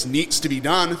shape, this needs to be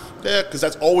done. Yeah, because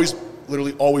that's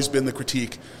literally always been the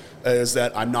critique. Is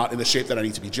that I'm not in the shape that I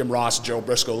need to be. Jim Ross, Joe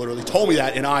Briscoe literally told me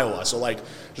that in Iowa. So, like,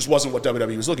 just wasn't what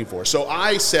WWE was looking for. So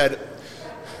I said,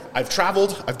 I've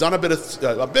traveled, I've done a bit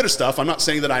of stuff. I'm not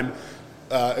saying that I'm.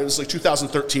 It was like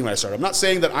 2013 when I started. I'm not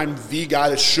saying that I'm the guy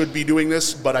that should be doing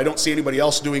this, but I don't see anybody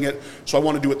else doing it. So I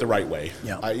want to do it the right way.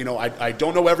 Yeah. I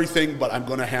don't know everything, but I'm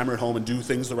going to hammer it home and do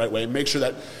things the right way and make sure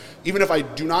that even if I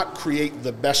do not create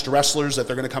the best wrestlers, that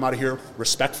they're going to come out of here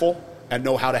respectful and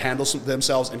know how to handle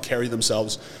themselves and carry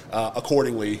themselves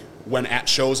accordingly when at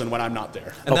shows and when I'm not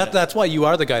there. And that's why you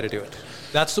are the guy to do it.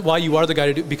 That's why you are the guy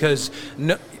to do it, because,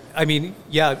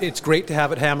 it's great to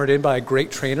have it hammered in by a great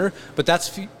trainer, but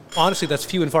honestly, that's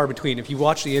few and far between. If you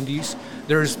watch the indies,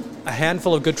 there's a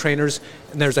handful of good trainers,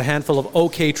 and there's a handful of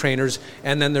okay trainers,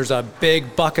 and then there's a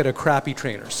big bucket of crappy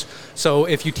trainers. So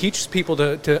if you teach people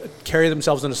to carry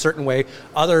themselves in a certain way,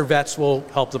 other vets will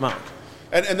help them out.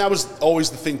 And that was always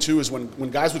the thing, too, is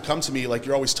when guys would come to me, like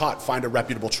you're always taught, find a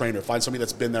reputable trainer, find somebody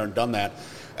that's been there and done that.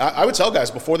 I would tell guys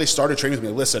before they started training with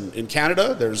me, listen, in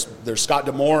Canada, there's Scott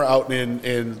Demore out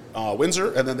in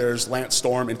Windsor, and then there's Lance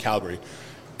Storm in Calgary.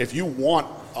 If you want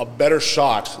a better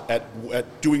shot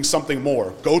at doing something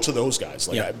more, go to those guys.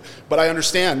 But I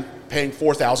understand paying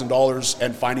 $4,000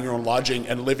 and finding your own lodging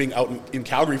and living out in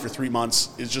Calgary for 3 months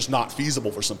is just not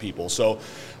feasible for some people. So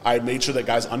I made sure that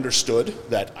guys understood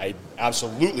that I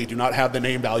absolutely do not have the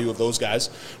name value of those guys,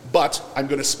 but I'm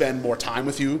going to spend more time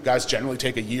with you. Guys generally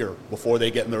take a year before they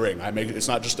get in the ring. It's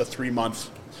not just a 3-month,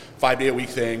 5-day-a-week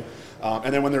thing.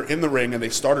 And then when they're in the ring and they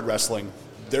started wrestling,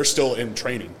 they're still in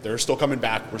training. They're still coming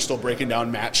back. We're still breaking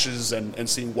down matches and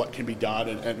seeing what can be done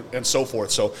and so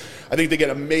forth. So I think they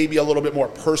get maybe a little bit more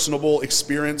personable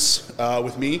experience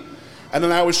with me. And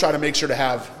then I always try to make sure to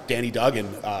have Danny Duggan,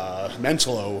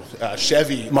 Mentolo,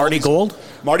 Chevy. Marty Gold?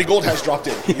 Marty Gold has dropped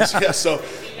in. Yeah. So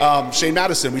Shane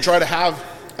Madison. We try to have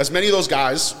as many of those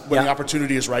guys, when the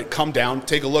opportunity is right, come down,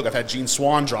 take a look. I've had Gene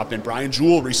Swan drop in. Brian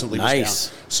Jewell recently was down.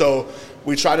 So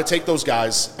we try to take those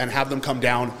guys and have them come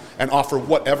down and offer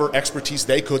whatever expertise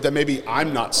they could that maybe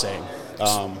I'm not saying.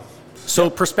 So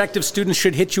prospective students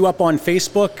should hit you up on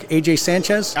Facebook, AJ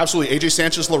Sanchez? Absolutely, AJ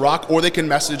Sanchez LaRock, or they can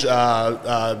message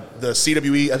the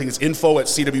CWE, I think it's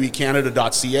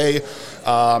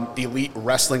info@cwecanada.ca, Elite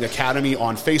Wrestling Academy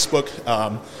on Facebook.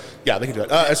 Yeah, they can do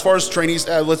it. As far as trainees,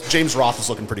 James Roth is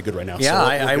looking pretty good right now. Yeah,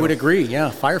 so I would agree. Yeah,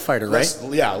 firefighter,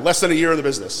 right? Less than a year in the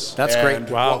business. That's great.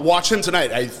 Wow. Watch him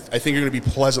tonight. I think you're going to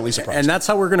be pleasantly surprised. And that's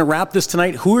how we're going to wrap this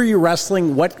tonight. Who are you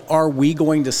wrestling? What are we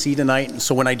going to see tonight?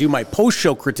 So when I do my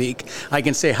post-show critique, I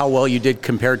can say how well you did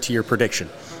compared to your prediction.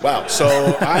 Wow. So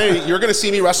you're going to see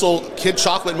me wrestle Kid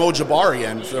Chocolate Mo Jabari,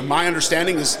 and from my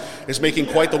understanding is making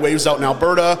quite the waves out in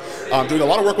Alberta, doing a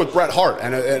lot of work with Bret Hart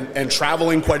and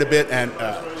traveling quite a bit. And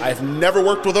I've never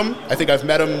worked with him. I think I've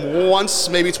met him once,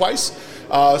 maybe twice.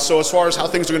 So as far as how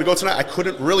things are going to go tonight, I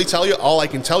couldn't really tell you. All I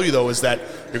can tell you, though, is that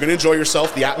you're going to enjoy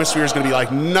yourself. The atmosphere is going to be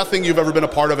like nothing you've ever been a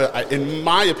part of, in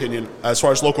my opinion, as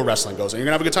far as local wrestling goes. And you're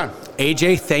going to have a good time.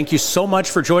 AJ, thank you so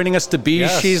much for joining us to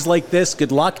BeezSheez like this.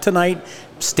 Good luck tonight.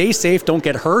 Stay safe. Don't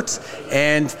get hurt.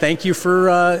 And thank you for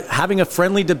having a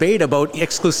friendly debate about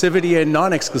exclusivity and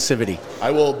non-exclusivity.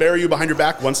 I will bury you behind your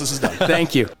back once this is done.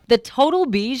 Thank you. The Total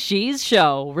BeezSheez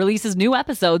Show releases new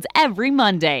episodes every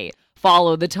Monday.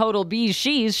 Follow the Total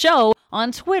BeezSheez Show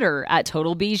on Twitter at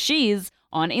Total BeezSheez,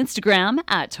 on Instagram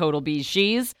at Total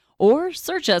BeezSheez, or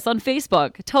search us on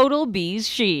Facebook, Total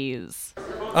BeezSheez.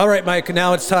 All right, Mike,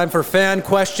 now it's time for fan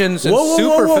questions and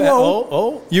Whoa.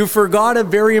 Oh. You forgot a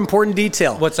very important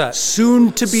detail. What's that?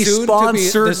 Soon-to-be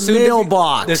sponsored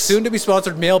mailbox. The soon-to-be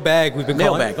sponsored mailbag we've been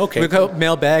calling. Mailbag, okay. We call it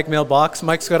mailbag, mailbox.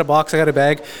 Mike's got a box, I got a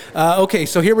bag. Okay,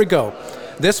 so here we go.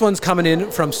 This one's coming in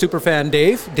from superfan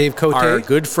Dave Cote. Our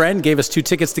good friend gave us 2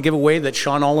 tickets to give away that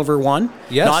Sean Oliver won.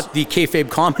 Yes. Not the kayfabe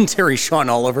commentary Sean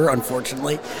Oliver,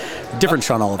 unfortunately. Different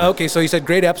Sean Oliver. Okay, so he said,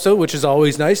 great episode, which is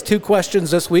always nice. 2 questions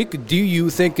this week. Do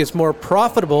you think it's more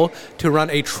profitable to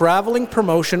run a traveling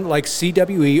promotion like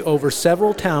CWE over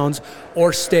several towns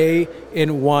or stay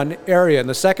in one area? And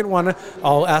the second one,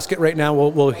 I'll ask it right now.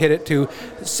 We'll hit it too.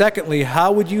 Secondly,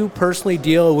 how would you personally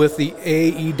deal with the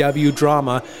AEW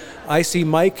drama? I see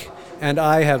Mike and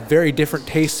I have very different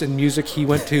tastes in music. He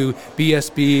went to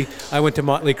BSB, I went to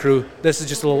Motley Crue. This is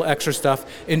just a little extra stuff.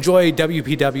 Enjoy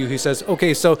WPW, he says.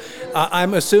 Okay, so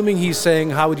I'm assuming he's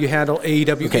saying, how would you handle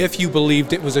AEW if you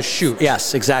believed it was a shoot?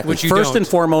 Yes, exactly. Which you First don't. and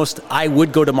foremost, I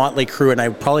would go to Motley Crue, and I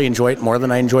would probably enjoy it more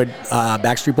than I enjoyed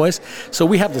Backstreet Boys. So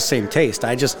we have the same taste.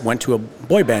 I just went to a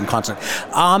boy band concert.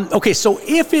 Okay, so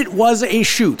if it was a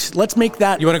shoot, let's make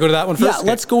that... You want to go to that one first? Yeah,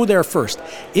 let's go there first.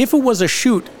 If it was a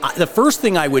shoot, the first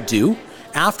thing I would do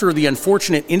after the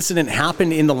unfortunate incident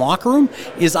happened in the locker room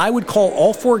is I would call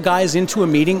all 4 guys into a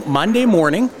meeting Monday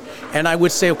morning, and I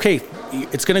would say, okay,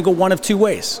 it's going to go one of 2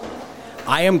 ways.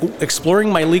 I am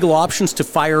exploring my legal options to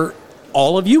fire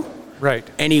all of you, right?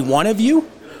 Any one of you,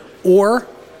 or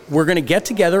we're going to get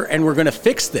together and we're going to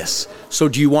fix this. So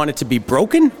do you want it to be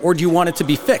broken or do you want it to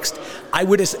be fixed?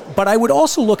 But I would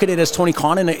also look at it as Tony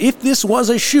Khan, and if this was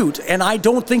a shoot, and I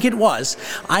don't think it was,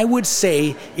 I would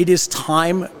say it is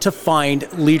time to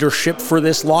find leadership for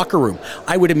this locker room.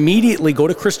 I would immediately go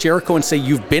to Chris Jericho and say,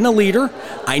 you've been a leader.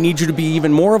 I need you to be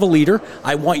even more of a leader.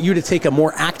 I want you to take a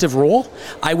more active role.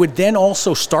 I would then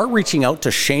also start reaching out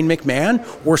to Shane McMahon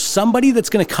or somebody that's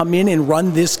going to come in and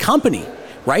run this company.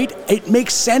 Right? It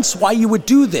makes sense why you would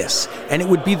do this, and it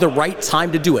would be the right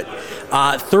time to do it.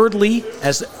 Thirdly,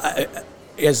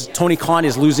 as Tony Khan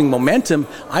is losing momentum,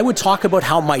 I would talk about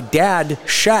how my dad,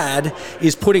 Shad,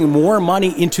 is putting more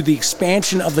money into the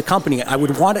expansion of the company. I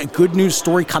would want a good news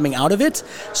story coming out of it,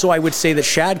 so I would say that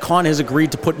Shad Khan has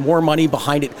agreed to put more money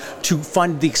behind it to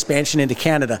fund the expansion into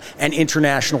Canada and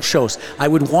international shows. I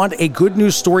would want a good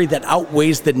news story that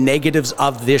outweighs the negatives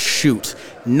of this shoot.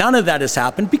 None of that has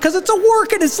happened because it's a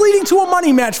work and it's leading to a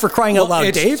money match, for crying out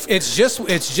loud, Dave. It's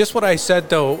just what I said,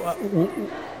 though.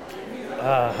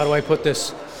 How do I put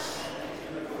this?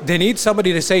 They need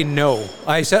somebody to say no.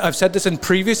 I've said this in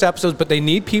previous episodes, but they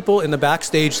need people in the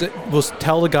backstage that will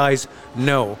tell the guys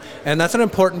no. And that's an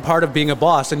important part of being a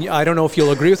boss. And I don't know if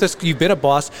you'll agree with this. You've been a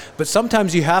boss, but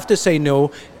sometimes you have to say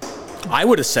no. I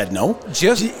would have said no.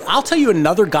 I'll tell you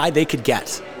another guy they could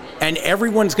get, and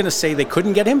everyone's going to say they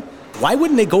couldn't get him. Why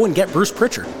wouldn't they go and get Bruce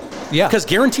Pritchard? Yeah. Because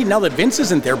guaranteed now that Vince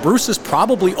isn't there, Bruce is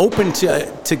probably open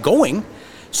to going.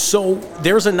 So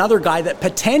there's another guy that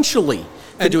potentially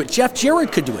could do it. Jeff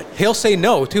Jarrett could do it. He'll say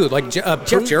no, too. Like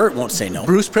Jeff Jarrett won't say no.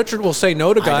 Bruce Pritchard will say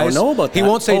no to guys. I don't know about that. He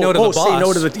won't say no to the boss. Say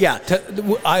no to the, yeah.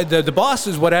 The boss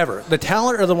is whatever. The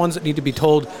talent are the ones that need to be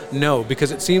told no,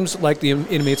 because it seems like the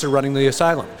inmates are running the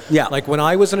asylum. Yeah. Like when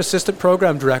I was an assistant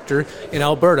program director in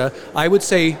Alberta, I would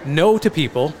say no to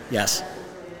people. Yes.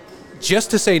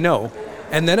 Just to say no.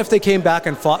 And then if they came back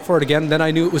and fought for it again, then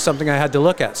I knew it was something I had to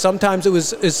look at. Sometimes it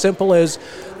was as simple as,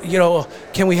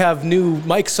 can we have new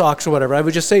mic socks or whatever? I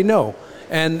would just say no.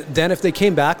 And then if they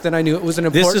came back, then I knew it was an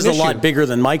important issue. This is a lot bigger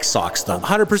than Mike's socks, though.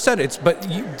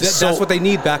 100%. That's what they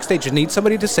need backstage. You need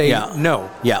somebody to say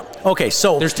no. Yeah. Okay,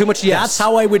 so there's too much yes. That's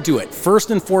how I would do it.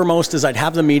 First and foremost is I'd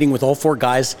have the meeting with all 4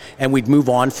 guys, and we'd move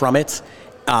on from it.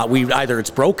 Either it's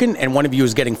broken and one of you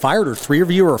is getting fired, or 3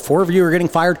 of you or 4 of you are getting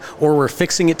fired, or we're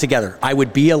fixing it together. I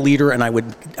would be a leader and I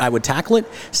would tackle it.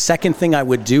 Second thing I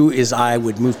would do is I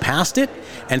would move past it.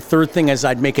 And third thing is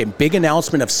I'd make a big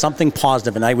announcement of something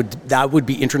positive, and that would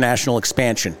be international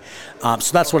expansion.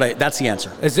 So that's the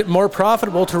answer. Is it more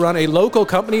profitable to run a local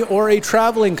company or a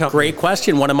traveling company? Great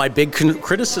question. One of my big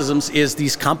criticisms is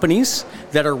these companies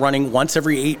that are running once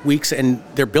every 8 weeks, and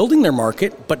they're building their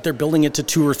market, but they're building it to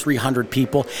 200 or 300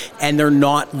 people, and they're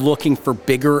not looking for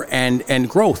bigger and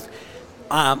growth.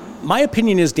 My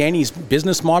opinion is Danny's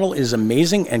business model is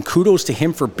amazing, and kudos to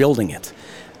him for building it.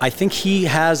 I think he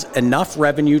has enough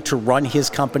revenue to run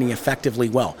his company effectively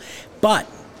well. But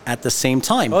at the same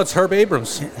time... Oh, it's Herb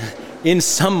Abrams. In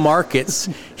some markets,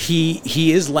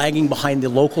 he is lagging behind the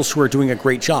locals who are doing a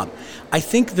great job. I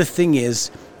think the thing is,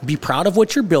 be proud of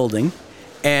what you're building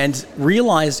and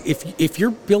realize if you're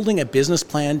building a business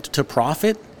plan to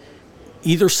profit,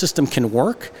 either system can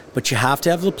work, but you have to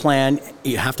have the plan,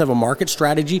 you have to have a market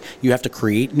strategy, you have to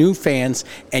create new fans,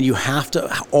 and you have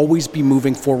to always be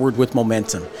moving forward with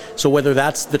momentum. So whether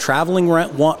that's the traveling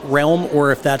realm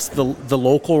or if that's the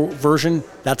local version,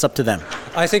 that's up to them.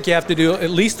 I think you have to do at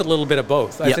least a little bit of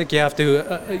both. I think you have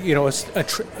to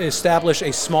establish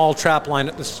a small trap line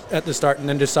at the start and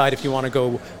then decide if you want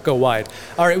to go wide.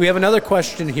 All right, we have another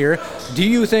question here. Do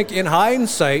you think in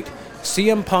hindsight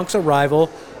CM Punk's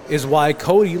arrival is why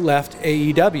Cody left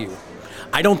AEW?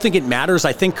 I don't think it matters.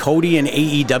 I think Cody in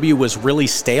AEW was really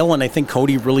stale, and I think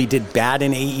Cody really did bad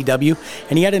in AEW.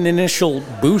 And he had an initial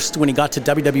boost when he got to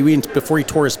WWE before he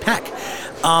tore his pec.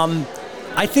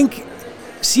 I think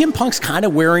CM Punk's kind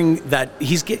of wearing that.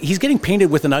 He's getting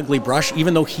painted with an ugly brush,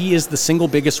 even though he is the single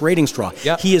biggest ratings draw.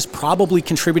 Yep. He is probably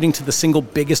contributing to the single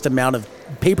biggest amount of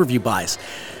pay-per-view buys.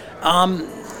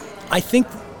 I think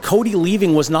Cody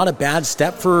leaving was not a bad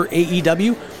step for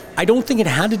AEW. I don't think it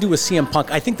had to do with CM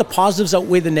Punk. I think the positives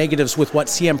outweigh the negatives with what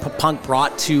CM Punk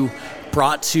brought to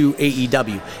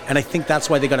AEW, and I think that's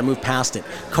why they got to move past it.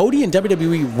 Cody in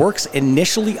WWE works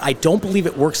initially. I don't believe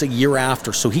it works a year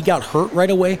after. So he got hurt right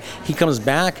away. He comes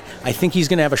back. I think he's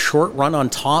going to have a short run on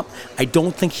top. I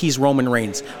don't think he's Roman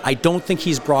Reigns. I don't think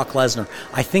he's Brock Lesnar.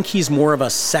 I think he's more of a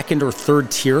second or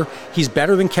third tier. He's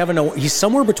better than Kevin Owens. He's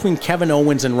somewhere between Kevin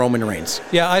Owens and Roman Reigns.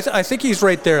 Yeah, I think he's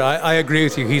right there. I agree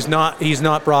with you. He's not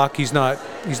Brock. He's not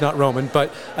Roman,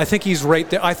 but I think he's right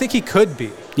there. I think he could be.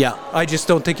 Yeah. I just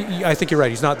don't think... I think you're right.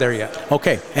 He's not there yet.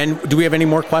 Okay. And do we have any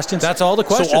more questions? That's all the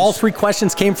questions. So all 3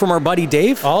 questions came from our buddy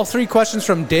Dave? All 3 questions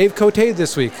from Dave Cote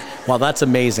this week. Well, that's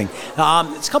amazing.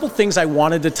 It's a couple things I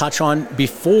wanted to touch on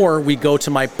before we go to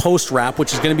my post-wrap,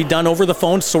 which is going to be done over the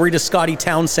phone. Sorry to Scotty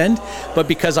Townsend, but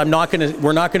because we're not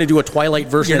going to do a Twilight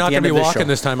version at the end of this show. You're not going to be walking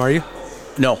this time, are you?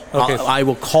 No. Okay. I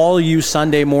will call you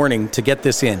Sunday morning to get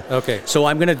this in. Okay. So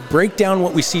I'm going to break down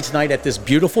what we see tonight at this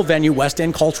beautiful venue, West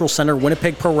End Cultural Center,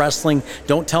 Winnipeg Pro Wrestling.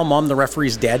 Don't tell Mom the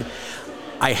referee's dead.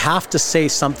 I have to say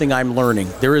something I'm learning.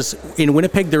 In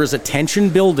Winnipeg, there is a tension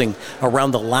building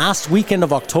around the last weekend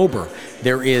of October.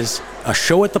 There is a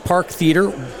show at the Park Theater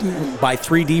by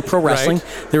 3D Pro Wrestling.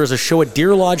 Right. There is a show at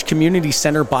Deer Lodge Community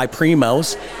Center by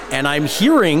Primos. And I'm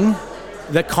hearing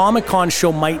the Comic-Con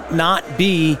show might not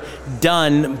be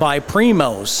done by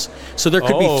Primos. So there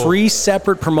could be 3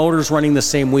 separate promoters running the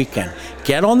same weekend.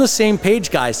 Get on the same page,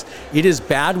 guys. It is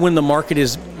bad when the market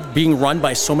is being run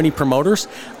by so many promoters.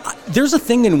 There's a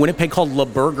thing in Winnipeg called La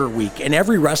Burger Week, and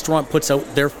every restaurant puts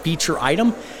out their feature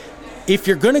item. If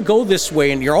you're going to go this way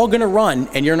and you're all going to run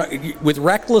and you're not, with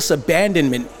reckless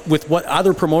abandonment with what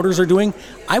other promoters are doing,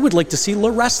 I would like to see La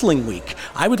Wrestling Week.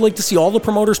 I would like to see all the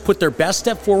promoters put their best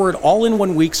step forward all in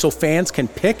one week so fans can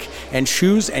pick and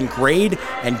choose and grade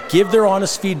and give their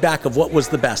honest feedback of what was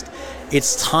the best.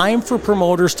 It's time for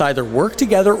promoters to either work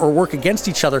together or work against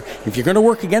each other. If you're going to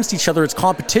work against each other, it's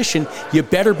competition. You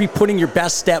better be putting your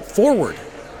best step forward.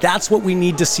 That's what we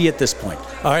need to see at this point.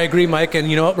 I agree, Mike. And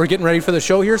you know what? We're getting ready for the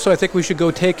show here, so I think we should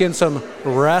go take in some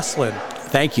wrestling.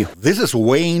 Thank you. This is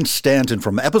Wayne Stanton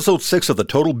from episode 6 of the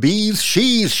Total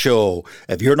BeezSheez Show.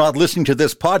 If you're not listening to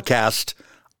this podcast,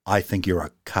 I think you're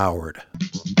a coward.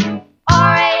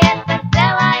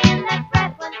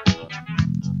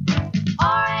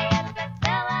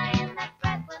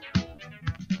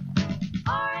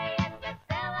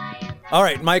 All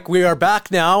right, Mike, we are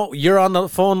back now. You're on the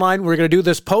phone line. We're going to do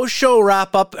this post-show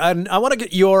wrap-up, and I want to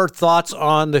get your thoughts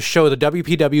on the show, the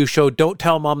WPW show, Don't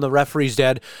Tell Mom the Referee's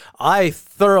Dead. I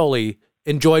thoroughly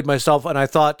enjoyed myself, and I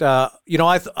thought,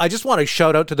 I just want to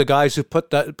shout out to the guys who put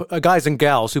that, guys and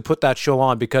gals who put that show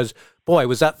on, because boy,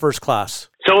 was that first class.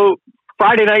 So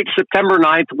Friday night, September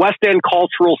 9th, West End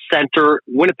Cultural Center,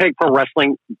 Winnipeg Pro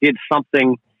Wrestling did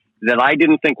something that I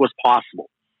didn't think was possible.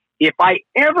 If I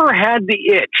ever had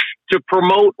the itch to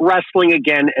promote wrestling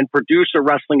again and produce a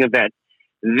wrestling event,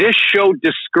 this show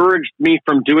discouraged me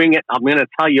from doing it. I'm going to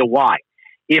tell you why.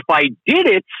 If I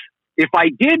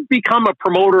did become a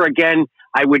promoter again,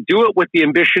 I would do it with the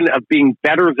ambition of being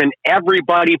better than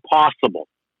everybody possible.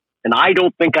 And I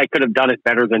don't think I could have done it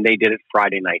better than they did it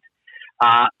Friday night.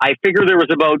 I figure there was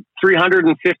about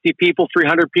 350 people,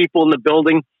 300 people in the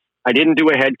building. I didn't do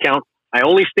a head count. I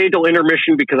only stayed till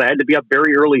intermission because I had to be up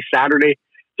very early Saturday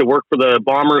to work for the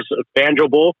Bombers Banjo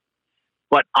Bowl.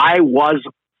 But I was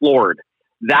floored.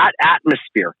 That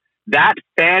atmosphere, that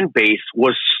fan base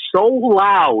was so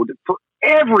loud for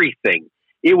everything.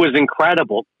 It was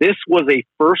incredible. This was a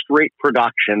first-rate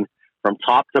production from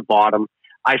top to bottom.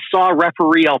 I saw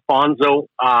referee Alfonso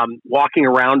walking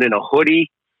around in a hoodie,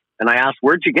 and I asked,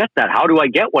 "Where'd you get that? How do I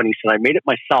get one?" He said, "I made it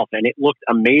myself," and it looked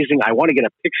amazing. I want to get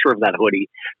a picture of that hoodie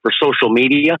for social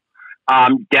media.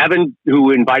 Devin,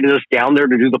 who invited us down there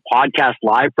to do the podcast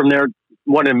live from there,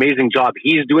 what an amazing job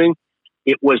he's doing.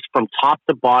 It was from top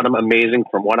to bottom amazing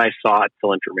from what I saw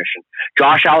till intermission.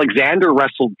 Josh Alexander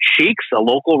wrestled Cheeks, a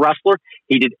local wrestler.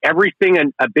 He did everything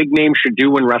a big name should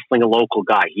do when wrestling a local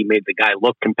guy. He made the guy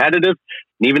look competitive.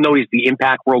 And even though he's the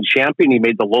Impact World Champion, he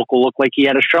made the local look like he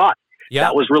had a shot. Yeah.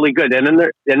 That was really good. And then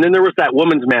there was that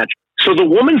women's match. So the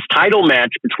women's title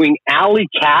match between Allie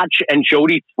Katch and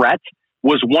Jody Threat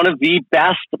was one of the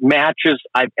best matches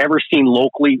I've ever seen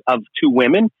locally of two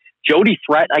women. Jody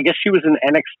Threat, I guess she was in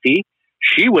NXT.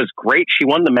 She was great. She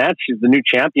won the match. She's the new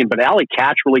champion. But Allie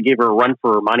Katch really gave her a run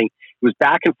for her money. It was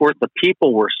back and forth. The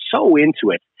people were so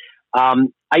into it.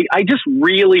 I just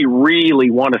really, really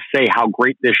want to say how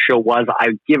great this show was. I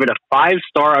give it a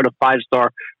 5-star out of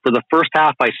 5-star. For the first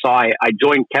half I saw, I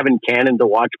joined Kevin Cannon to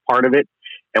watch part of it.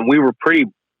 And we were most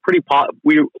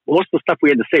of the stuff we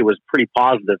had to say was pretty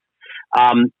positive.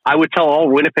 I would tell all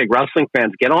Winnipeg wrestling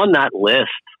fans, get on that list.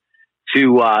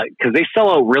 Because they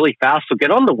sell out really fast. So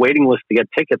get on the waiting list to get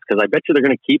tickets, because I bet you they're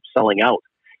going to keep selling out.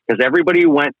 Because everybody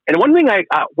went. And one thing I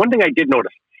did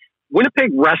notice,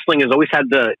 Winnipeg wrestling has always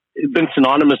been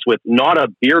synonymous with not a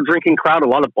beer drinking crowd. A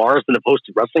lot of bars that have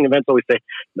hosted wrestling events always say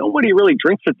nobody really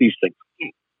drinks at these things.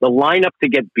 The lineup to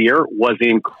get beer was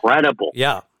incredible.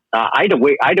 Yeah, I had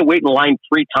to wait in line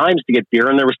 3 times to get beer,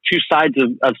 and there was 2 sides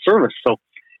of service. So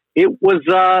it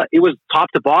was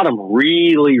top to bottom,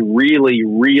 really, really,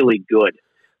 really good.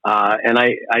 And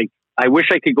I wish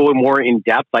I could go more in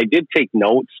depth. I did take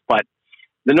notes, but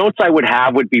the notes I would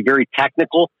have would be very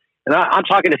technical. And I'm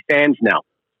talking to fans now.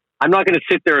 I'm not going to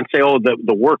sit there and say, oh,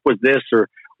 the work was this or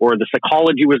the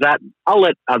psychology was that. I'll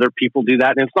let other people do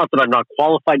that. And it's not that I'm not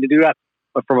qualified to do that,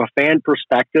 but from a fan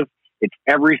perspective, it's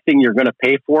everything you're going to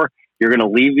pay for. You're going to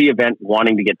leave the event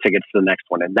wanting to get tickets to the next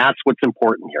one. And that's what's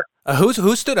important here.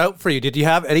 Who stood out for you? Did you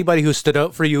have anybody who stood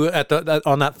out for you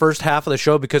on that first half of the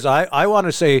show? Because I want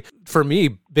to say, for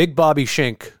me, Big Bobby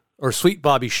Shink or Sweet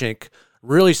Bobby Shink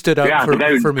really stood out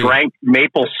for me. Drank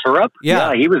maple syrup.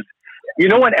 Yeah, he was. You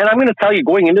know what? And I'm going to tell you,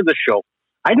 going into the show,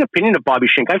 I had an opinion of Bobby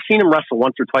Shink. I've seen him wrestle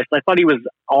once or twice, and I thought he was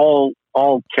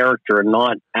all character and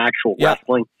not actual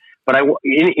wrestling. But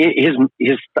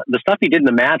the stuff he did in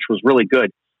the match was really good.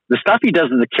 The stuff he does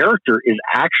as a character is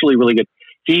actually really good.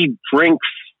 He drinks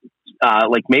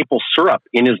like maple syrup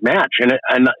in his match, and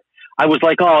I was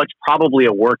like, oh, it's probably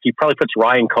a work. He probably puts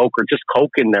rye and Coke or just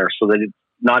Coke in there so that it's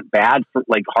not bad for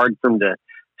hard for him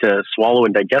to swallow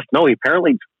and digest. No,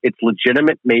 apparently it's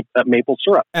legitimate maple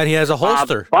syrup, and he has a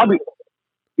holster. Bobby,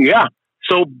 yeah.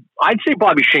 So I'd say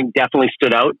Bobby Shink definitely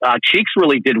stood out. Cheeks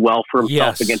really did well for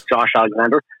himself against Josh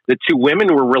Alexander. The 2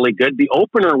 women were really good. The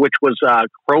opener, which was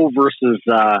Crow versus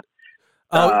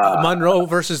Monroe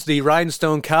versus the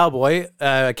Rhinestone Cowboy.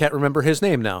 I can't remember his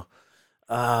name now.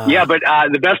 But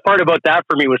the best part about that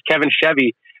for me was Kevin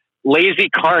Chevy, lazy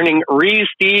carning, Reese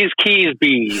D's Keys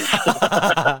Bees.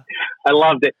 I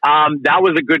loved it. That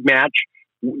was a good match.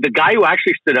 The guy who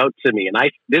actually stood out to me,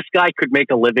 and this guy could make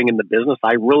a living in the business.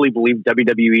 I really believe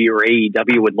WWE or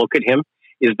AEW would look at him,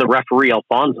 is the referee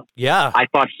Alfonso. Yeah. I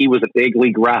thought he was a big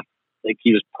league ref. Like,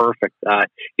 he was perfect.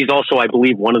 He's also, I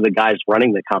believe, one of the guys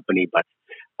running the company. But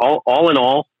all in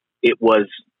all, it was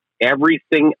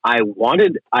everything I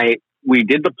wanted. We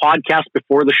did the podcast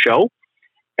before the show,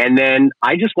 and then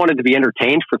I just wanted to be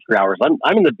entertained for 3 hours.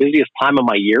 I'm in the busiest time of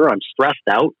my year. I'm stressed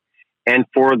out. And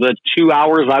for the 2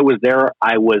 hours I was there,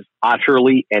 I was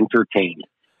utterly entertained.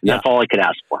 That's all I could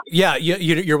ask for. Yeah,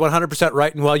 you're 100%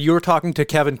 right. And while you were talking to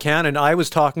Kevin Cannon, I was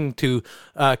talking to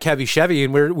Kevy Chevy,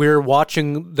 and we were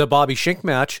watching the Bobby Schink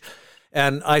match.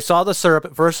 And I saw the syrup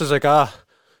at first. I was like,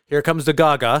 here comes the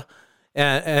Gaga.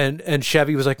 And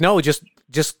Chevy was like, no, just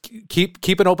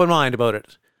keep an open mind about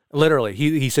it. Literally,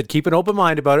 he said, keep an open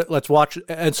mind about it. Let's watch.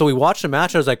 And so we watched the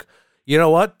match. I was like, you know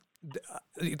what?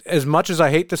 As much as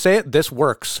I hate to say it, this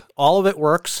works. All of it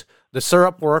works. The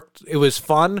syrup worked. It was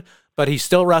fun, but he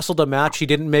still wrestled a match. He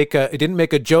didn't make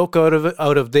a joke out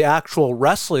of the actual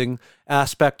wrestling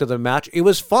aspect of the match. It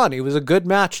was fun. It was a good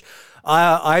match.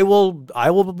 I will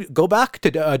go back to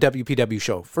a WPW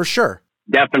show for sure.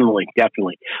 Definitely.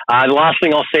 The last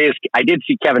thing I'll say is I did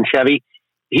see Kevin Chevy.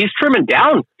 He's trimming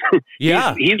down.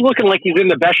 Yeah, he's looking like he's in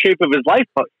the best shape of his life.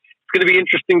 But it's going to be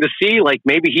interesting to see. Like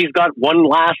maybe he's got one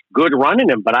last good run in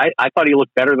him. But I thought he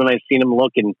looked better than I've seen him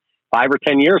look in 5 or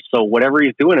 10 years. So whatever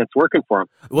he's doing, it's working for him.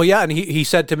 Well, yeah, and he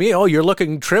said to me, "Oh, you're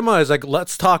looking trim." I was like,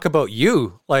 "Let's talk about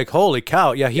you." Like, holy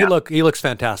cow! Yeah, he looks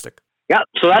fantastic. Yeah,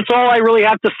 so that's all I really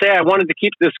have to say. I wanted to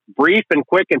keep this brief and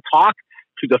quick and talk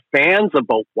to the fans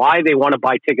about why they want to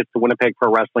buy tickets to Winnipeg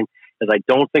Pro Wrestling, as I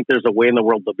don't think there's a way in the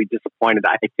world they'll be disappointed.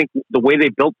 I think the way they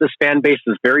built this fan base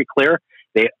is very clear.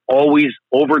 They always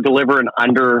over-deliver and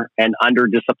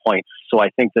under-disappoint. So I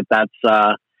think that's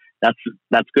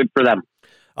good for them.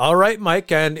 All right,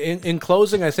 Mike, and in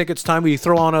closing, I think it's time we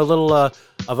throw on a little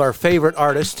of our favorite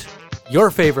artist,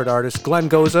 your favorite artist, Glenn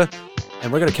Goza,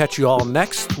 and we're going to catch you all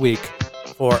next week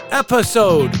for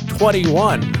episode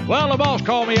 21. Well, the boss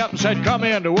called me up and said, come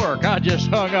in to work. I just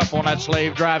hung up on that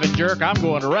slave-driving jerk. I'm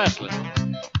going to wrestling.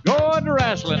 Going to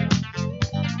wrestling.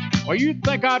 Well, you'd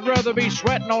think I'd rather be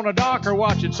sweating on a dock or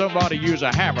watching somebody use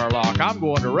a hammerlock. I'm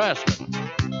going to wrestling.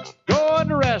 Going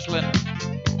to wrestling.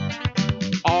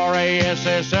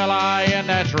 R-A-S-S-L-I-N,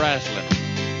 that's wrestling.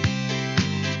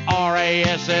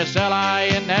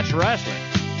 R-A-S-S-L-I-N, that's wrestling.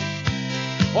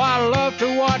 Well, I love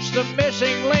to watch the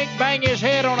missing link bang his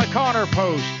head on a corner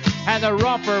post and the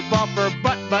rumper bumper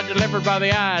butt delivered by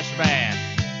the Iceman.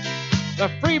 The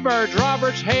Freebirds,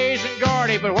 Roberts, Hayes, and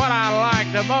Gardy, but what I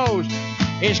like the most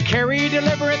is Kerry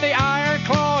delivering the Iron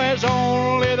Claw as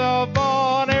only the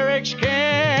Von Erichs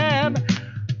can.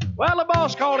 Well, the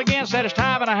boss called again, said it's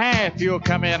time and a half. You'll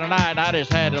come in tonight, and I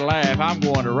just had to laugh. I'm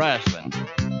going to wrestling.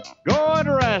 Going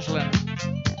to wrestling.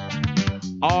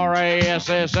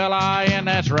 R-A-S-S-L-I-N,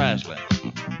 that's wrestling.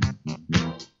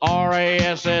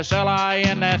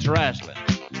 R-A-S-S-L-I-N, that's wrestling.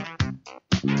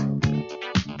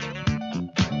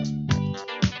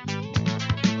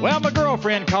 Well, my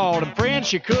girlfriend called, and friend,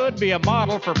 she could be a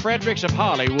model for Fredericks of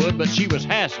Hollywood, but she was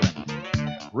hassling.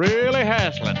 Really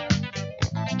hassling.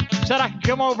 Said I could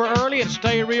come over early and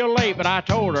stay real late, but I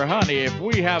told her, honey, if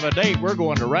we have a date, we're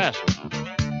going to wrestling.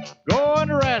 Going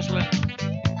to wrestling.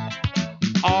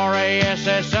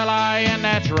 R-A-S-S-L-I-N,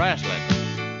 that's wrestling.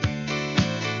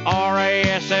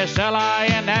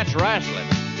 R-A-S-S-L-I-N, that's wrestling.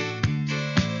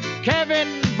 Kevin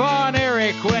Von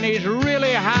Erich, when he's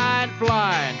really high and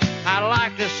flying. I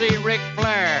like to see Ric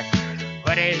Flair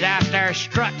when he's out there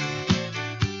strutting.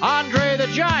 Andre the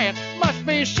Giant must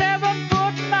be 7'9".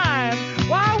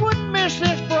 Well, I wouldn't miss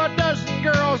this for a dozen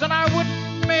girls, and I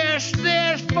wouldn't miss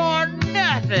this for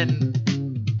nothing.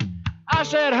 I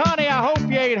said, honey, I hope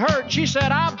you ain't hurt. She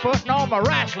said, I'm putting on my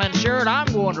wrestling shirt. I'm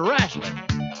going to wrestling.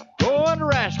 Going to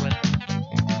wrestling.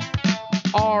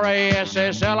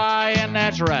 R-A-S-S-L-I-N,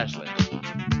 that's wrestling.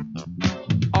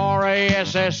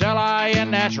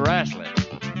 R-A-S-S-L-I-N, that's wrestling.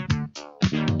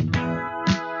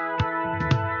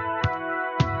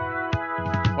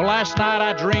 Well, last night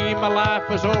I dreamed my life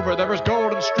was over. There was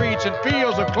golden streets and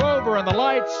fields of clover, and the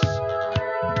lights,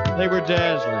 they were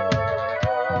dazzling.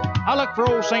 I looked for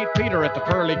old St. Peter at the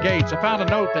pearly gates. I found a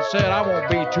note that said, I won't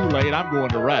be too late. I'm going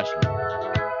to wrestling.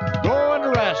 Going to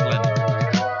wrestling.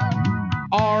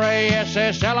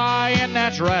 R-A-S-S-L-I-N,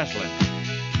 that's wrestling.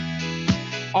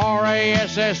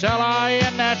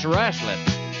 R-A-S-S-L-I-N, that's wrestling.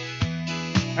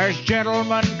 There's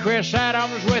Gentleman Chris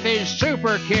Adams with his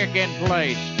super kick in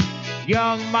place.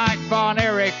 Young Mike Von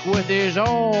Erich with his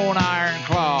own Iron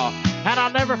Claw. And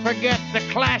I'll never forget the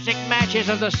classic matches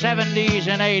of the 70s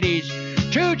and 80s.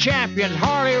 Two champions,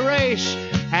 Harley Race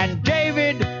and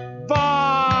David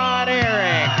Von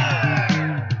Erich.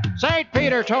 St.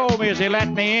 Peter told me as he let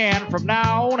me in, from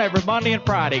now on, every Monday and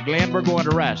Friday, Glenn, we're going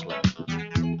to wrestling.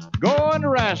 Going to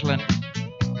wrestling.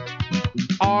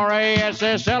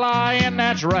 R-A-S-S-L-I-N,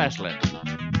 that's wrestling.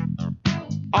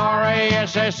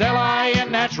 R-A-S-S-L-I-N,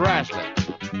 that's wrestling.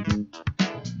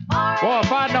 Well,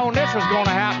 if I'd known this was going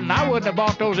to happen, I wouldn't have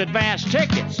bought those advanced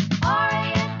tickets.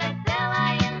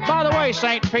 By the way,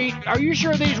 St. Pete, are you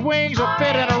sure these wings will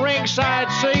fit in a ringside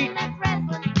seat?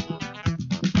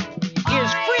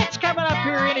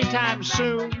 here anytime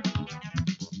soon.